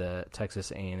outside of the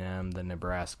Texas A&M, the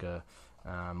Nebraska.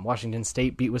 Washington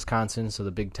State beat Wisconsin, so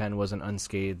the Big Ten wasn't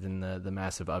unscathed in the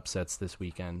massive upsets this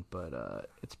weekend. But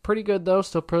it's pretty good, though.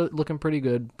 Still looking pretty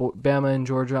good. Bama and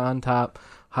Georgia on top.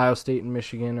 Ohio State and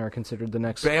Michigan are considered the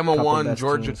next Bama couple 1, best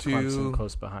Georgia teams. 2. Clemson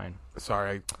close behind.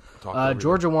 Sorry, I talked over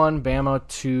Georgia 1, Bama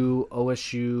 2,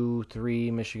 OSU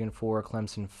 3, Michigan 4,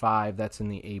 Clemson 5. That's in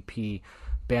the AP.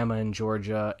 Bama and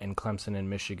Georgia and Clemson and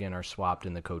Michigan are swapped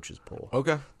in the coaches poll. you.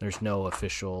 Okay. There's no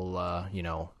official,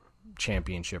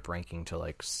 championship ranking to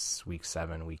like week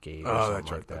 7, week 8. Or Oh, something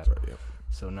that's right. like that. That's right. Yeah.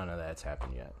 So none of that's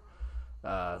happened yet.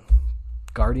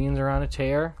 Guardians are on a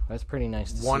tear. That's pretty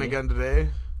nice to Won see. again today.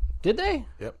 Did they?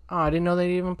 Yep. Oh, I didn't know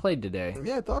they even played today.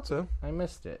 Yeah, I thought so. I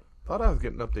missed it. Thought I was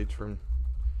getting updates from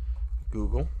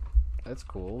Google. That's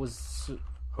cool.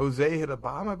 Jose hit a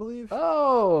bomb, I believe.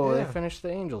 Oh, Yeah. they finished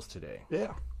the Angels today.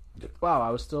 Yeah. Wow,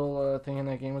 I was still thinking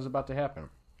that game was about to happen.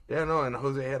 Yeah, no, and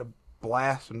Jose had a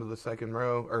blast into the second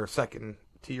row, or second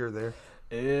tier there.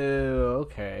 Ew,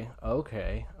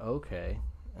 okay.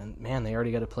 And man, they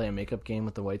already got to play a makeup game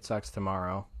with the White Sox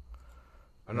tomorrow.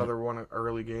 Another one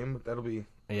early game, but that'll be...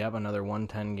 Yep, another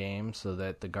 110 game so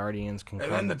that the Guardians can And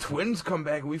come then the Twins come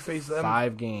back, we face them.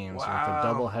 5 games with a Wow.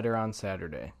 doubleheader on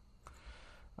Saturday.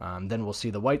 Then we'll see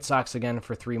the White Sox again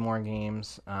for 3 more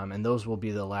games, and those will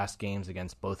be the last games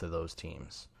against both of those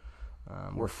teams.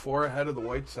 We're 4 ahead of the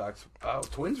White Sox. Oh,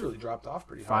 Twins really dropped off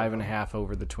pretty hard. 5.5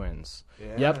 over the Twins.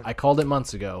 Yeah. Yep, I called it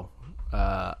months ago.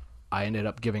 I ended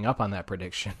up giving up on that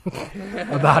prediction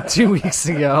about 2 weeks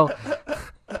ago.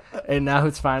 And now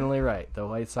it's finally right. The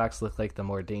White Sox look like the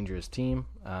more dangerous team.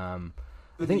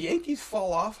 Did the Yankees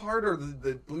fall off hard, or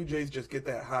the Blue Jays just get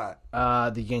that hot?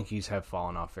 The Yankees have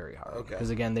fallen off very hard. Okay. Because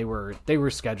again, they were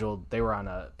scheduled. They were on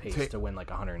a pace to win like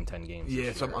 110 games. Yeah,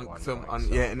 this year at one point, so.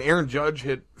 yeah, and Aaron Judge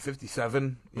hit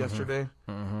 57 yesterday.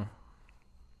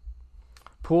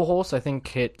 Pujols, I think,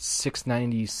 hit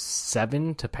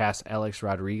 697 to pass Alex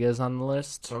Rodriguez on the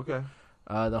list. Okay.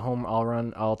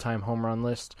 The all-time home run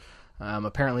list.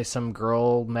 Apparently, some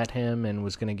girl met him and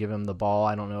was going to give him the ball.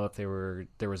 I don't know if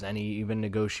there was any even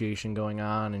negotiation going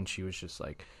on, and she was just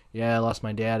like, "Yeah, I lost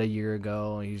my dad a year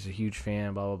ago. He's a huge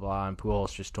fan." Blah blah blah. And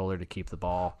Pujols just told her to keep the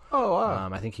ball. Oh wow!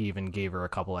 I think he even gave her a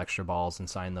couple extra balls and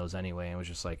signed those anyway. And was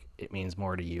just like, "It means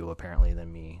more to you apparently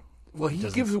than me." Well, he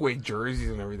gives away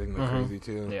jerseys and everything like crazy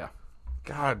too. Yeah.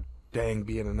 God dang,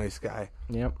 being a nice guy.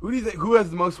 Yep. Who do you think? Who has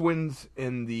the most wins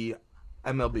in the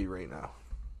MLB right now?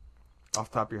 Off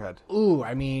the top of your head. Ooh,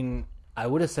 I mean, I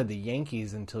would have said the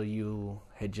Yankees until you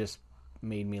had just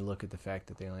made me look at the fact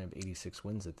that they only have 86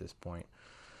 wins at this point.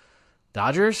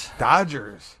 Dodgers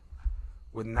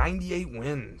with 98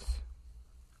 wins.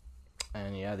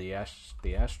 And yeah, the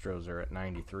Astros are at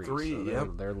 93. So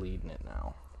they're leading it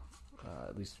now,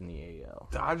 at least in the AL.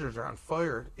 Dodgers are on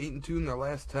fire. 8-2 in their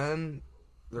last 10.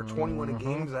 They're 21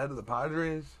 games ahead of the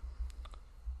Padres.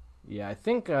 Yeah, I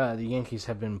think the Yankees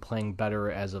have been playing better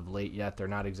as of late. Yet they're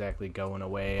not exactly going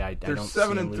away. They're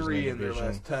 7-3 in their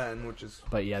last 10, which is.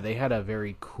 But yeah, they had a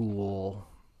very cool.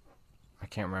 I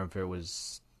can't remember if it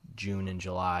was June and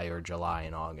July or July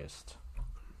and August.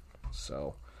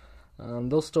 So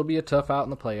they'll still be a tough out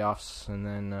in the playoffs, and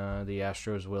then the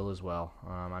Astros will as well.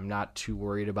 I'm not too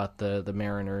worried about the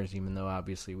Mariners, even though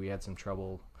obviously we had some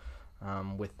trouble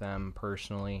with them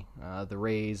personally. The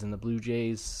Rays and the Blue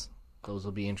Jays. Those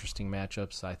will be interesting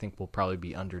matchups. I think we'll probably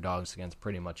be underdogs against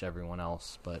pretty much everyone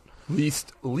else. But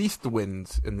least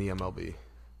wins in the MLB.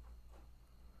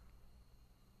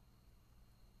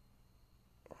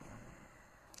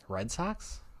 Red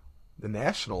Sox? The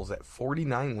Nationals at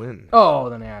 49 wins.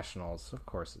 Oh, the Nationals. Of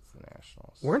course it's the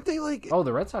Nationals. Weren't they like... Oh,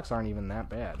 the Red Sox aren't even that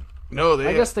bad. No,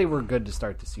 I guess they were good to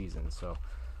start the season, so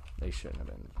they shouldn't have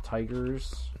been.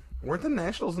 Tigers... Weren't the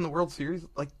Nationals in the World Series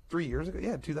like 3 years ago?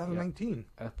 Yeah, 2019.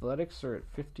 Yep. Athletics are at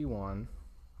 51.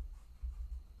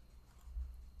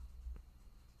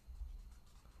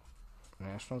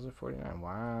 Nationals at 49.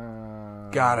 Wow.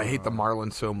 God, I hate the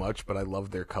Marlins so much, but I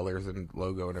loved their colors and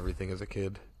logo and everything as a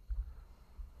kid.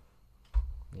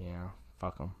 Yeah,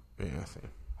 fuck them. Yeah, same.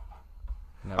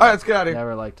 All right, let's get out of here.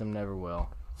 Never liked them, never will.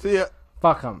 See ya.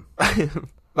 Fuck them.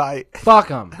 Bye. Fuck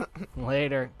them.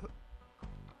 Later.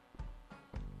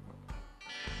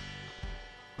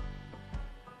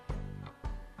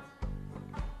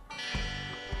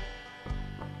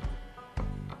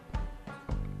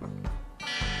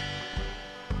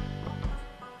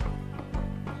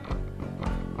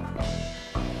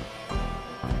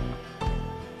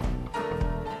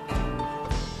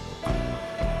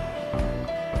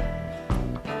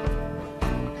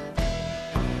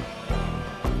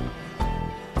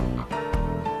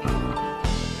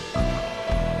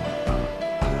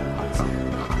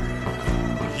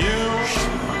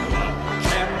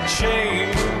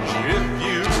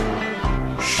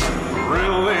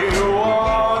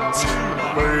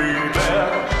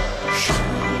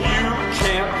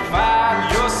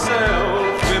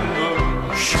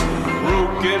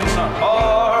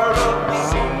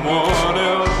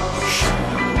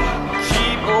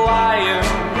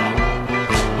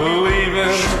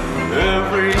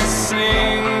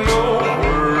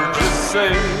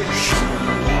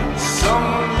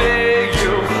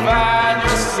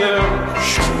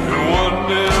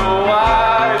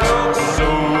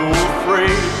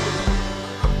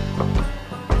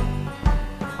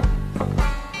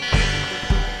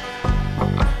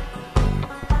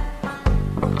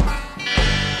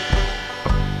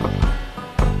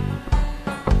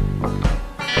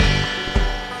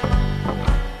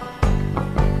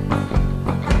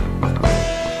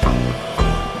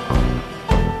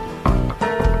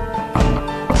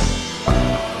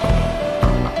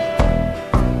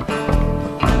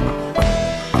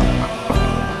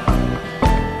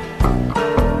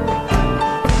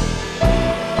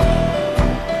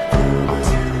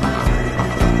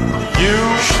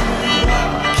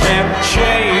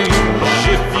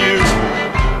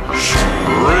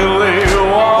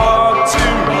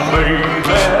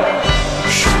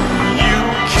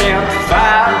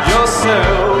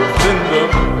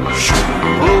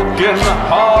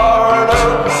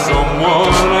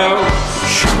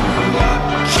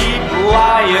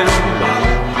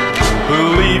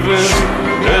 Believing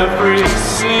every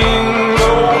single